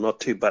one, not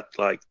two, but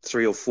like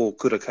 3 or 4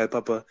 kura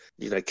kaupapa,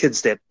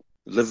 kids that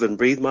live and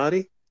breathe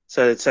Māori.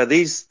 So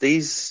these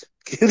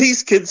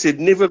kids who'd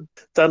never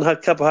done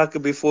kapa haka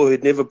before,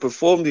 who'd never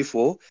performed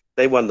before,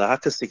 they won the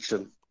haka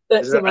section.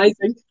 That's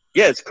amazing.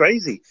 Yeah, it's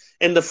crazy.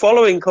 And the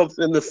following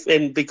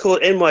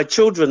and my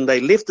children,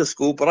 they left the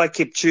school, but I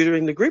kept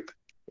tutoring the group.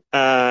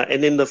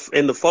 And in the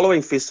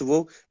following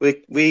festival,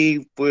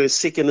 we were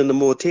second in the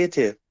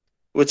Mōtete,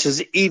 which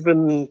is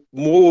even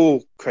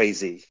more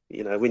crazy.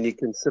 When you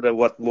consider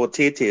what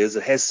Mōtete is,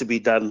 it has to be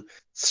done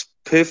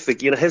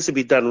perfect. It has to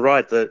be done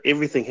right.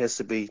 Everything has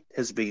to be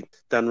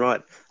done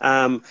right.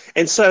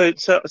 And so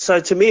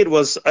to me, it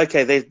was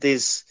okay.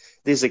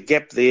 There's a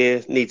gap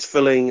there, needs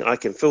filling. I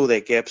can fill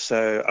that gap,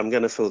 so I'm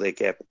going to fill that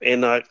gap.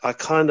 And I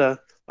kind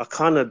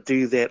of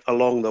do that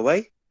along the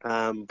way.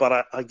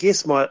 But I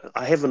guess I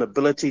have an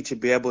ability to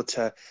be able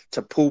to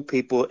pull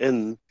people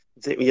in,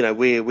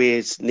 where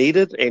it's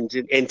needed, and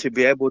to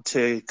be able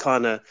to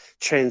kind of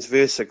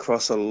transverse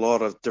across a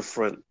lot of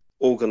different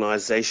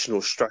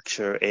organizational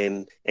structure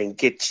and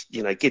get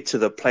to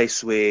the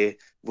place where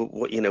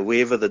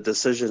wherever the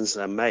decisions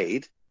are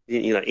made,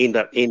 end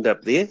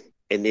up there,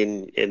 and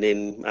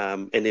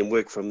then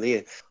work from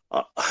there.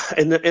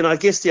 And I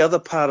guess the other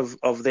part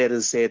of that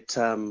is that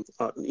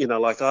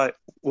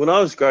when I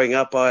was growing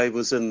up, I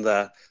was in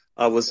the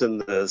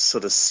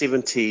sort of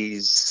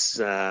 70s.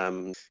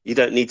 You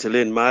don't need to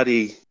learn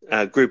Māori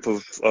group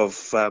of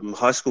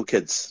high school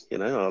kids.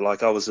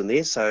 I was in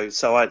there, so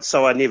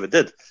I never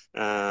did.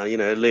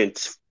 Learned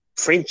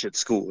French at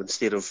school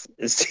instead of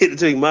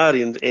doing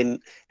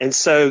Māori, and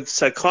so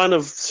kind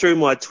of through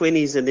my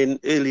 20s and then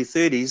early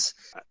 30s,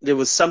 there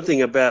was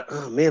something about,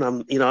 oh man,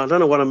 I don't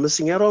know what I'm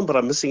missing out on, but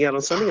I'm missing out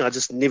on something. I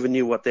just never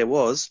knew what that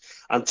was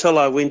until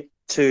I went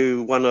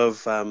to one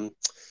of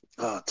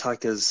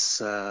Taika's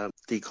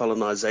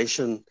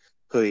decolonization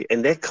hui,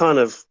 and that kind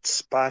of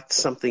sparked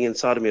something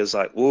inside of me. I was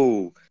like,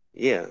 whoa,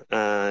 yeah,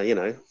 I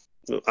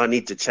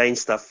need to change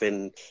stuff,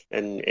 and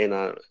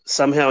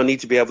somehow I need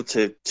to be able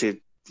to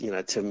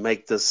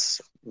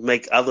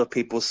make other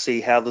people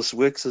see how this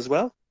works as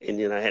well, and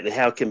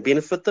how it can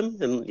benefit them,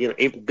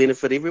 and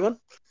benefit everyone.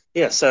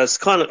 Yeah, so I've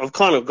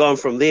kind of gone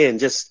from there and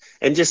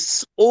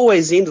just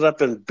always ended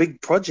up in big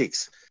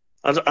projects.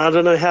 I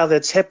don't know how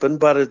that's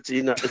happened, but it's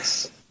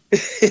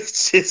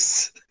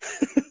just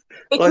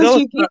because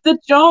you get the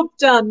job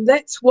done.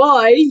 That's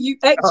why you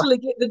actually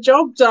get the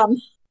job done.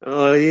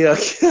 Oh yeah,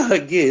 I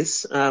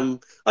guess. I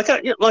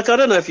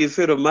don't know if you've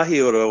heard of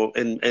Mahiora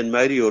and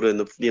Mauriora and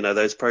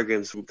those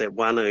programs that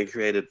Wānanga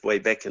created way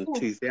back in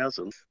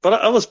 2000. But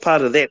I was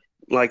part of that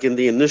like in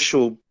the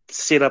initial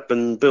setup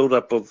and build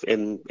up of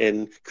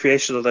and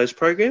creation of those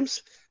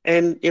programs.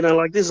 And,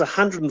 like there's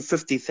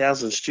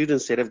 150,000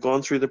 students that have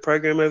gone through the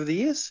program over the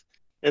years.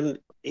 And,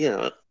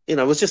 it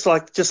was just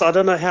I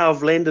don't know how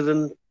I've landed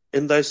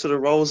in those sort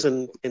of roles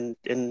and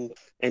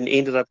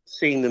ended up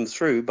seeing them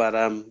through. But,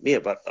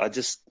 but I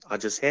just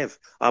have.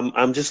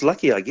 I'm just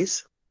lucky, I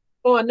guess.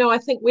 Oh, no, I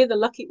think we're the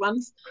lucky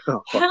ones.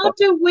 How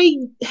do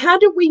we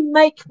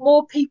make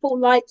more people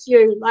like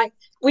you? Like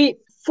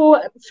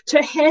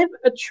to have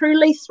a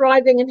truly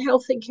thriving and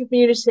healthy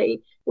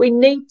community, we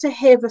need to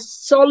have a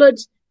solid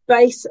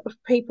base of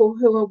people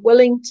who are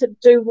willing to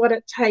do what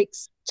it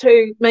takes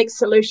to make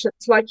solutions,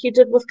 like you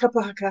did with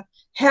Kapahaka.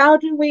 How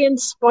do we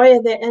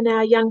inspire that in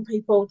our young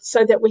people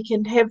so that we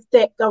can have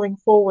that going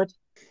forward?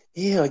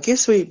 Yeah, I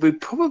guess we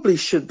probably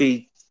should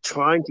be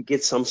trying to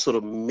get some sort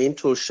of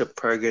mentorship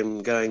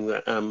program going,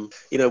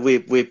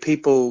 where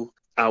people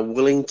are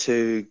willing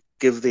to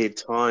give their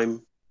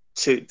time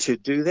to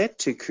do that,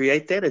 to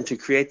create that, and to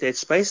create that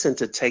space, and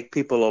to take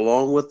people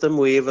along with them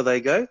wherever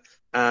they go.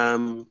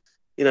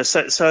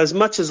 So as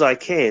much as I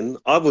can,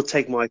 I will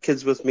take my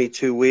kids with me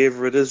to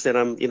wherever it is that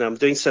I'm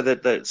doing, so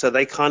that so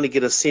they kind of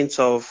get a sense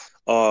of,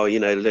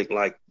 okay,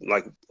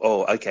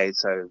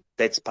 so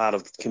that's part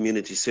of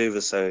community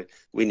service, so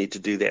we need to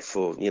do that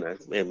for,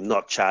 and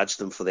not charge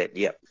them for that.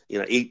 Yep,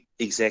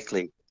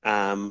 exactly.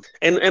 And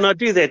I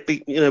do that,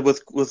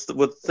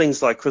 with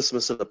things like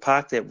Christmas in the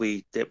Park that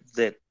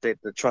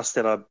the trust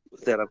that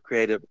I've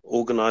created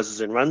organises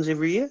and runs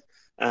every year.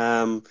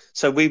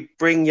 So we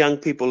bring young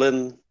people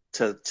in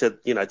to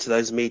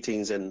those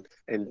meetings and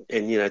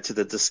to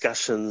the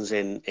discussions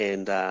and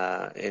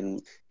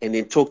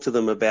then talk to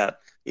them about,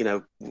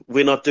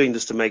 we're not doing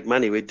this to make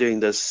money. We're doing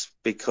this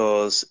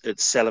because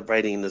it's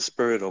celebrating the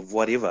spirit of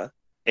whatever.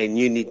 And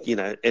you need,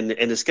 and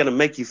it's going to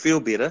make you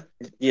feel better,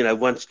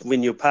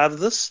 when you're part of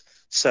this.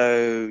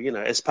 So,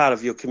 as part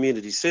of your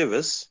community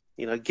service,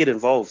 get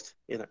involved,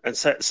 And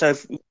so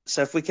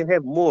if we can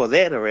have more of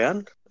that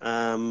around,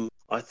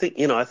 I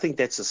think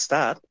that's a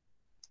start.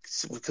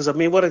 Because I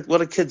mean, what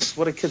are kids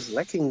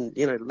lacking?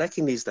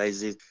 Lacking these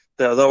days.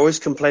 They're always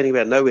complaining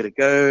about nowhere to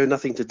go,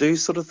 nothing to do,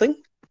 sort of thing.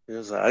 And I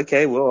was like,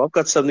 okay, well, I've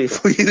got something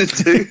for you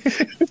to do.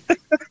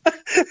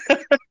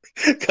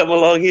 Come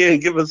along here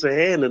and give us a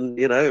hand, and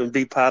and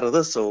be part of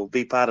this or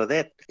be part of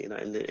that.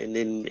 And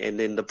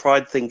then the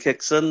pride thing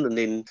kicks in, and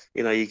then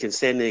you can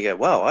stand there and go,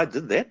 wow, I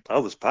did that. I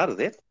was part of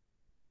that.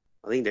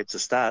 I think that's a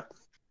start.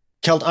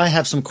 Kelt, I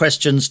have some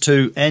questions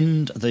to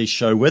end the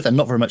show with, and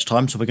not very much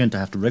time, so we're going to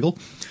have to wriggle.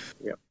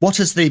 Yep. What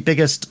is the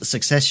biggest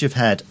success you've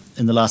had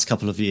in the last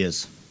couple of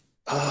years?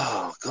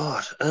 Oh,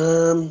 God.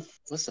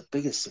 What's the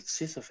biggest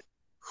success of it?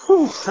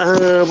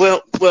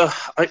 Well,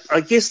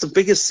 I guess the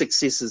biggest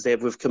success is that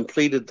we've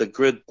completed the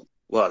grid.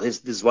 Well,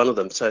 there's one of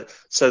them. So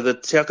the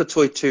Te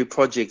Akatoi 2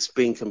 projects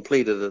being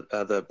completed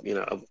are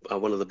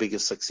one of the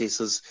biggest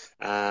successes.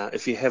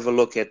 If you have a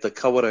look at the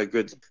Kawerau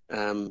grid,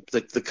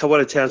 the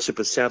Kawerau Township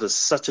itself is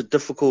such a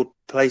difficult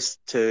place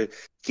to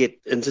get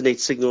internet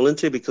signal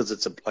into because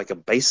it's like a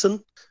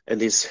basin and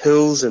there's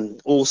hills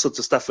and all sorts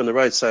of stuff in the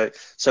road. So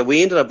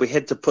we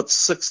had to put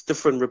 6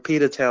 different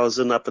repeater towers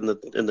up in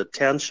the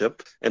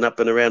township and up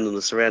and around in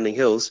the surrounding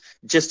hills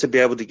just to be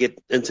able to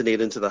get internet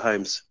into the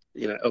homes,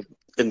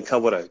 in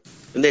Kawerau,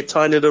 in that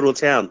tiny little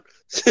town.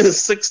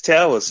 6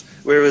 towers,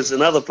 whereas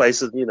in other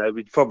places,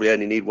 we'd probably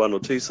only need 1 or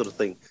 2 sort of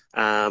thing.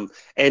 And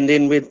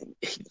then we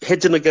had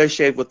to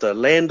negotiate with the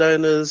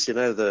landowners,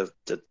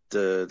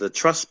 the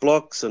trust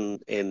blocks and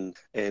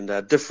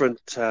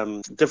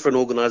different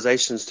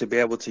organisations to be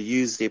able to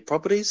use their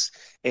properties.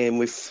 And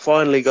we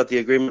finally got the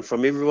agreement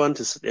from everyone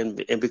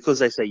and because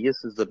they say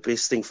yes is the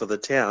best thing for the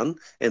town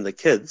and the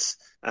kids,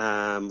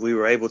 we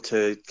were able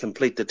to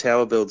complete the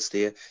tower builds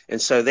there.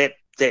 And so that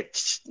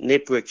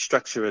network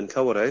structure in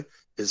Kawerau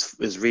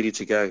is ready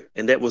to go.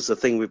 And that was the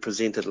thing we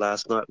presented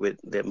last night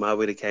that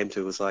Mawere came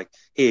to, was like,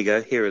 here you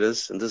go, here it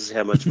is. And this is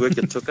how much work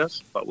it took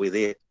us, but we're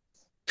there.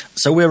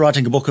 So we're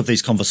writing a book of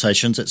these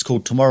conversations. It's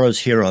called Tomorrow's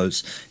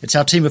Heroes. It's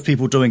our team of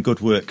people doing good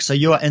work. So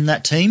you are in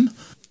that team.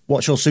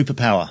 What's your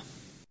superpower?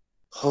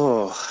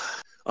 Oh,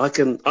 I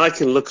can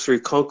look through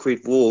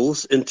concrete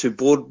walls into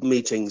board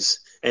meetings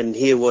and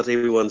hear what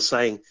everyone's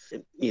saying,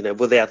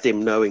 without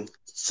them knowing,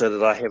 so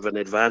that I have an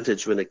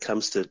advantage when it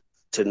comes to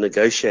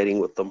negotiating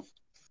with them.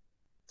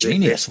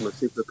 Genius.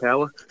 That's my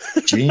superpower.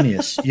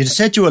 Genius. You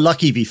said you were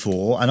lucky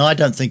before, and I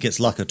don't think it's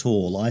luck at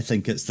all. I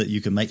think it's that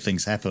you can make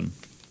things happen.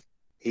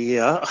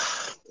 Yeah.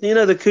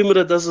 The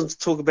kumara doesn't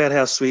talk about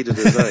how sweet it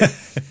is, eh?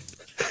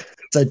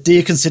 So do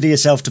you consider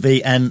yourself to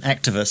be an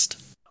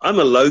activist? I'm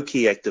a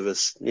low-key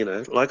activist,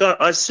 Like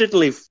I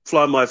certainly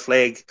fly my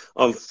flag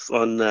on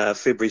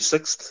February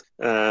 6th.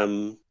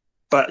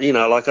 But,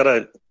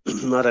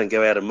 I don't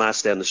go out and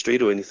march down the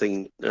street or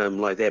anything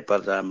like that.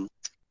 But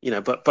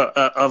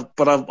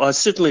I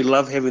certainly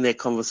love having that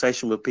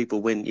conversation with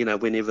people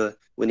whenever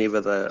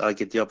I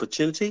get the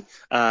opportunity.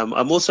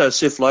 I'm also a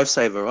surf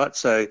lifesaver, right?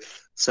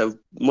 So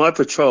my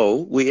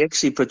patrol, we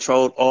actually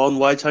patrolled on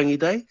Waitangi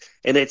Day,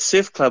 and at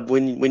surf club,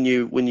 when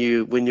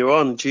you're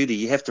on duty,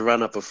 you have to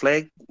run up a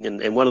flag,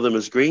 and one of them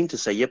is green to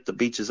say, yep, the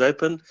beach is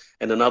open,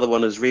 and another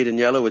one is red and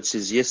yellow, which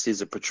says yes,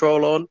 there's a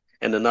patrol on,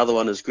 and another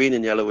one is green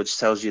and yellow, which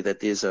tells you that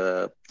there's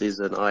an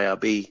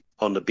IRB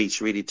on the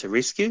beach ready to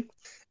rescue.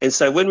 And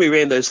so when we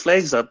ran those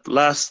flags up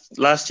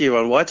last year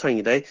on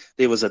Waitangi Day,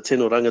 there was a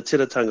Tino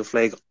Rangatiratanga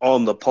flag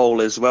on the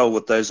pole as well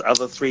with those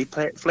other three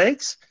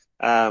flags.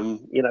 So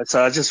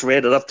I just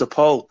ran it up the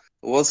pole.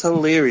 It was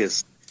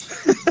hilarious.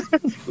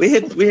 we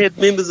had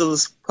members of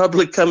the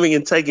public coming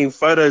and taking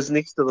photos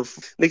next to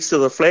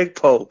the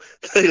flagpole.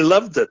 They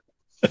loved it.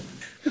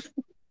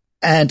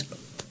 And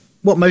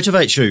what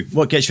motivates you?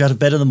 What gets you out of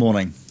bed in the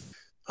morning?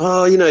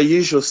 Oh,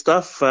 usual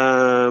stuff.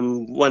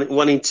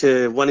 Wanting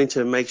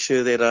to make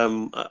sure that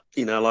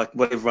like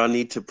whatever I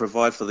need to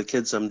provide for the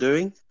kids, I'm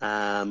doing.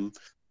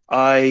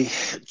 I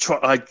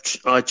try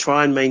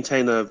and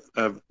maintain a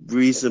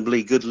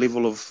reasonably good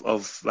level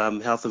of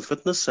health and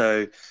fitness.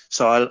 So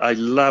I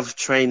love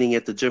training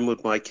at the gym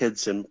with my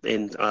kids,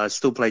 and I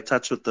still play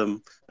touch with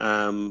them.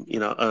 In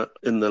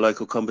the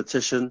local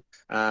competition,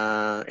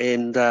 I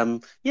don't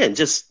know,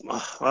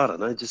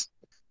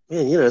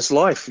 it's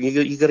life.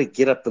 You got to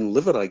get up and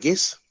live it, I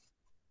guess.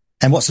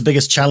 And what's the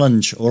biggest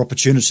challenge or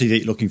opportunity that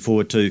you're looking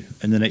forward to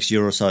in the next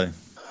year or so?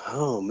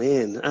 Oh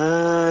man,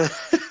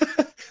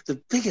 the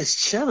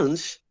biggest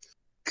challenge,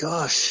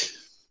 gosh.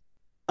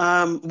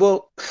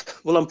 Well,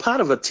 I'm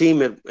part of a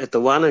team at the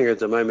Wānanga at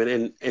the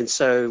moment, and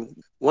so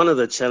one of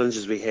the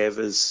challenges we have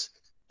is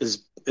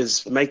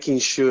making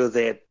sure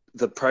that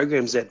the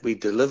programs that we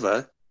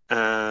deliver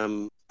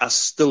are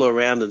still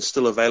around and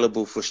still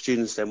available for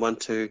students that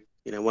want to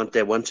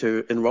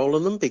enroll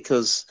in them,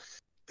 because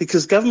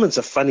government's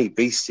a funny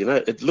beast.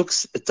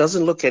 It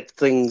doesn't look at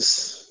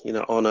things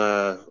on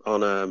a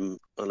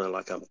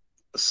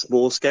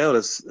small scale.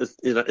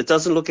 It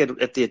doesn't look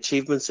at the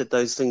achievements that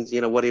those things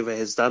whatever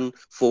has done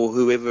for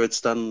whoever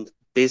it's done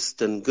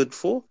best and good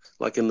for,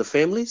 like in the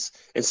families.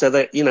 And so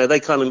they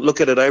kind of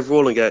look at it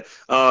overall and go,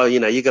 oh,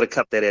 you got to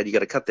cut that out, you got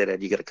to cut that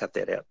out, you got to cut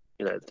that out,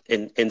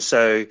 and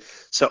so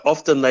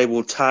often they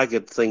will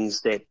target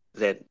things that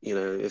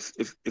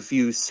if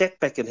you sat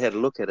back and had a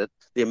look at it,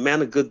 the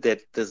amount of good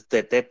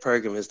that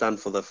program has done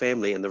for the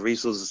family and the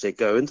resources that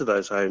go into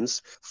those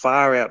homes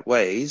far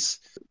outweighs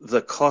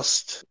the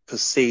cost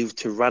perceived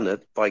to run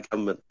it by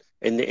government.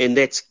 And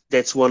that's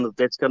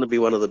going to be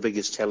one of the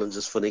biggest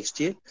challenges for next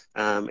year.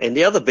 And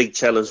the other big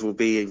challenge will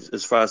be,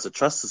 as far as the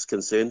trust is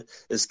concerned,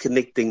 is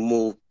connecting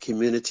more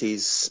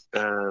communities,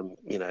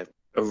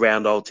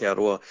 around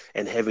Aotearoa,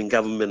 and having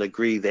government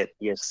agree that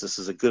yes, this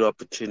is a good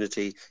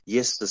opportunity.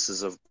 Yes, this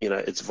is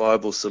it's a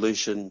viable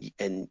solution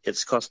and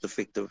it's cost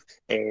effective,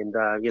 and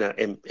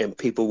and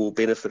people will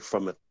benefit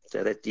from it.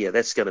 So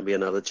that's going to be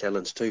another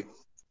challenge too.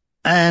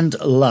 And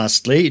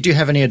lastly, do you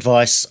have any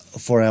advice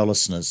for our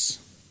listeners?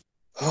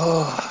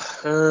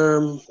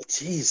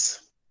 Geez,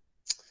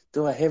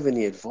 do I have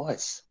any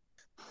advice?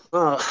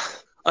 I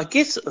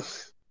guess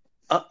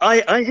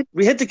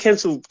we had to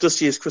cancel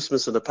this year's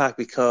Christmas in the park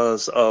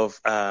because of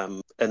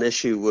an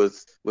issue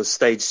with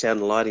Stage Sound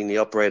and Lighting. The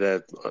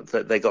operator,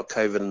 they got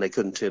COVID and they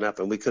couldn't turn up,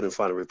 and we couldn't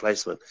find a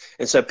replacement.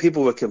 And so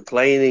people were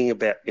complaining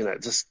about,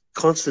 just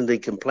constantly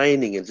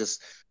complaining, and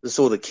just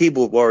all the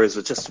keyboard warriors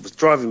was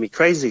driving me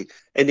crazy.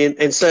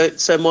 And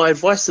so my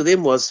advice to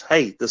them was,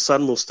 hey, the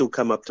sun will still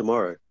come up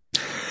tomorrow.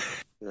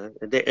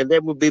 And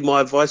that would be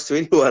my advice to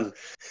anyone.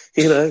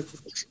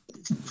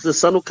 The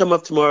sun will come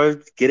up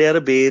tomorrow. Get out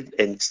of bed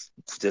and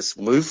just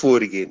move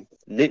forward again.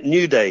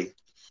 New day.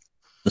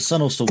 The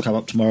sun will still come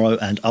up tomorrow,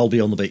 and I'll be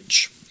on the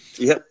beach.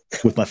 Yep.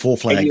 With my 4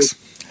 flags.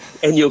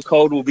 And your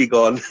cold will be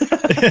gone.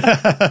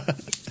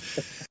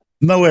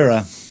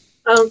 Moira.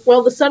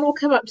 Well, the sun will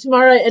come up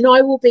tomorrow, and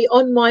I will be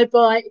on my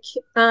bike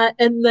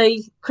in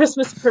the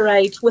Christmas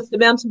parade with the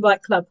mountain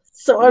bike club.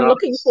 So I'm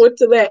looking forward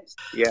to that.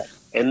 Yeah.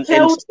 And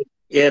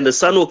the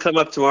sun will come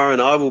up tomorrow,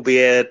 and I will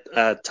be at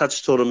a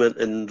touch tournament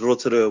in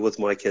Rotorua with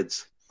my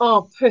kids.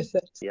 Oh,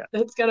 perfect. Yeah.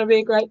 That's going to be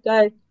a great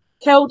day.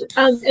 Keld,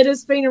 it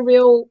has been a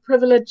real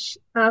privilege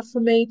for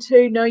me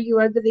to know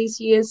you over these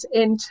years,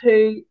 and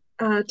to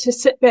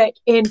sit back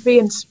and be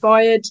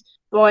inspired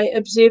by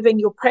observing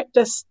your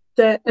practice,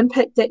 the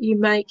impact that you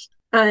make,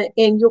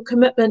 and your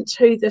commitment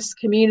to this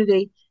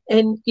community.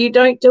 And you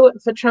don't do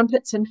it for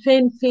trumpets and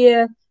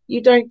fanfare.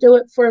 You don't do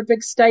it for a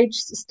big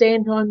stage to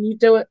stand on. You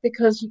do it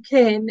because you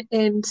can,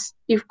 and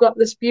you've got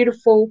this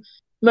beautiful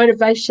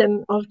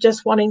motivation of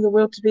just wanting the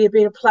world to be a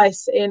better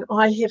place. And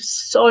I have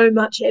so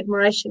much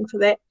admiration for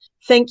that.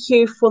 Thank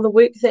you for the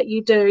work that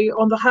you do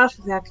on behalf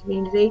of our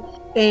community,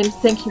 and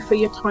thank you for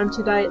your time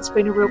today. It's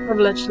been a real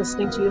privilege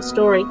listening to your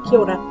story. Kia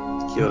ora.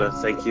 Kia ora.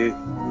 Thank you.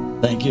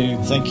 Thank you.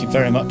 Thank you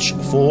very much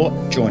for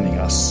joining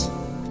us.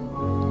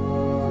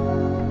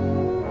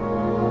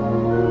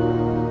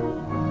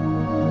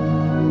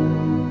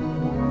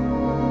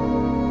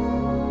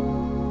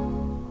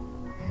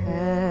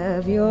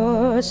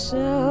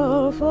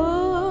 yourself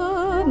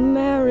a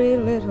merry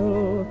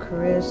little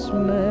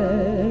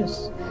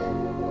Christmas.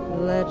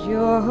 Let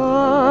your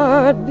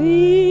heart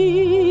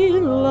be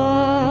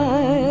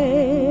light.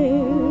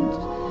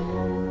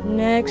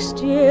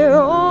 Next year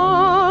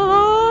all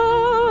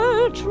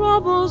our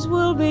troubles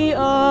will be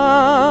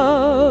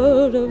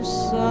out of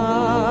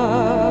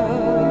sight.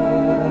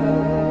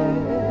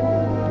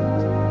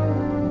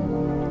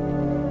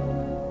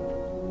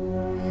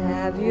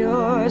 Have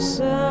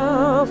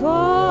yourself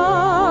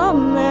a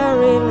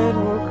merry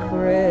little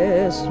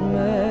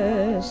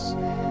Christmas.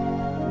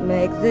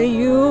 Make the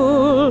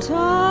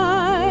Yuletide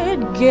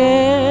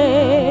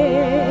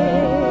gay.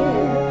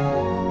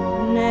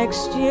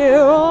 Next year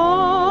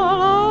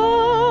all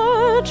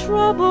our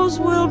troubles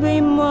will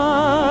be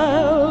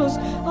miles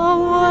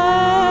away.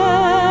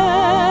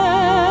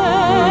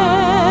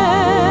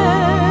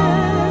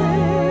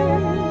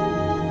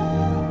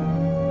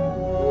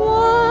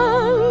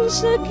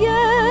 Once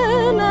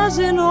again, as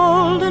in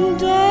olden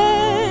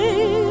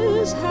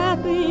days,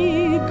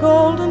 happy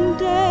golden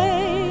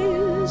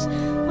days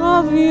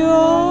of yore,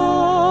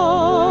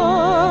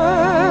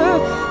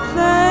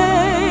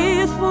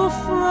 faithful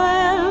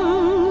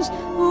friends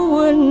who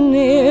were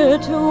near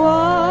to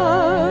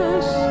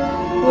us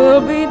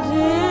will be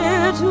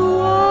dear to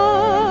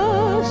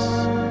us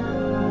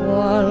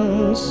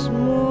once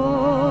more.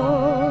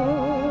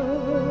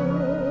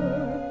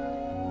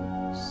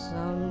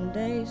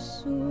 Someday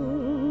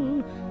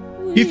soon.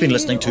 You've been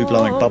listening to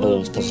Blowing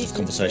Bubbles, positive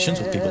conversations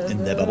with people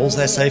in their bubbles,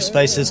 their safe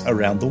spaces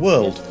around the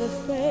world.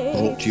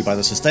 Brought to you by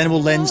the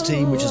Sustainable Lens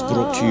team, which is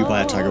brought to you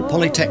by Otago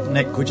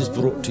Polytechnic, which is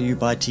brought to you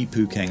by Te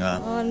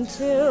Pūkenga.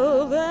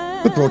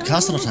 We're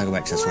broadcast on Otago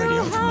Access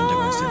Radio from Monday,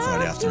 Wednesday and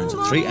Friday afternoons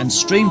at 3 and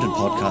streamed and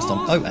podcast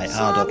on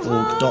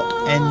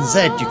oar.org.nz.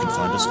 You can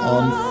find us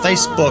on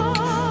Facebook.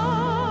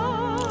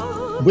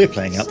 We're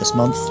playing out this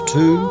month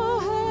to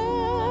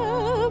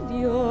Have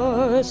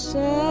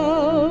yourself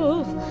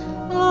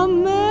a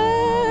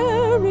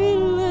merry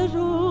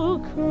little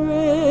Christmas.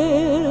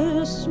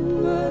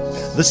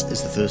 This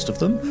is the first of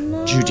them,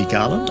 Judy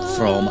Garland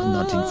from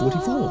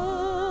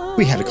 1944.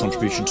 We had a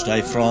contribution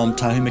today from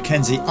Tahu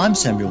Mackenzie. I'm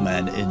Samuel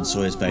Mann in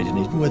Sawyers Bay,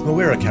 Dunedin, with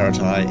Mawera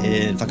Karatai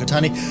in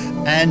Whakatane,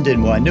 and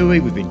in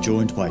Wainui we've been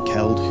joined by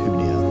Keld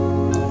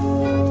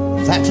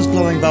Hunia. That was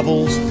Blowing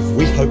Bubbles.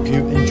 We hope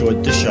you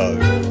enjoyed the show.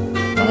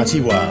 Māti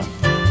wā.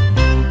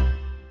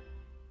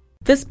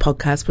 This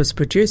podcast was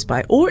produced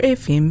by OAR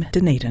FM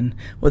Dunedin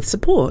with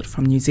support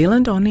from New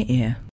Zealand On the Air.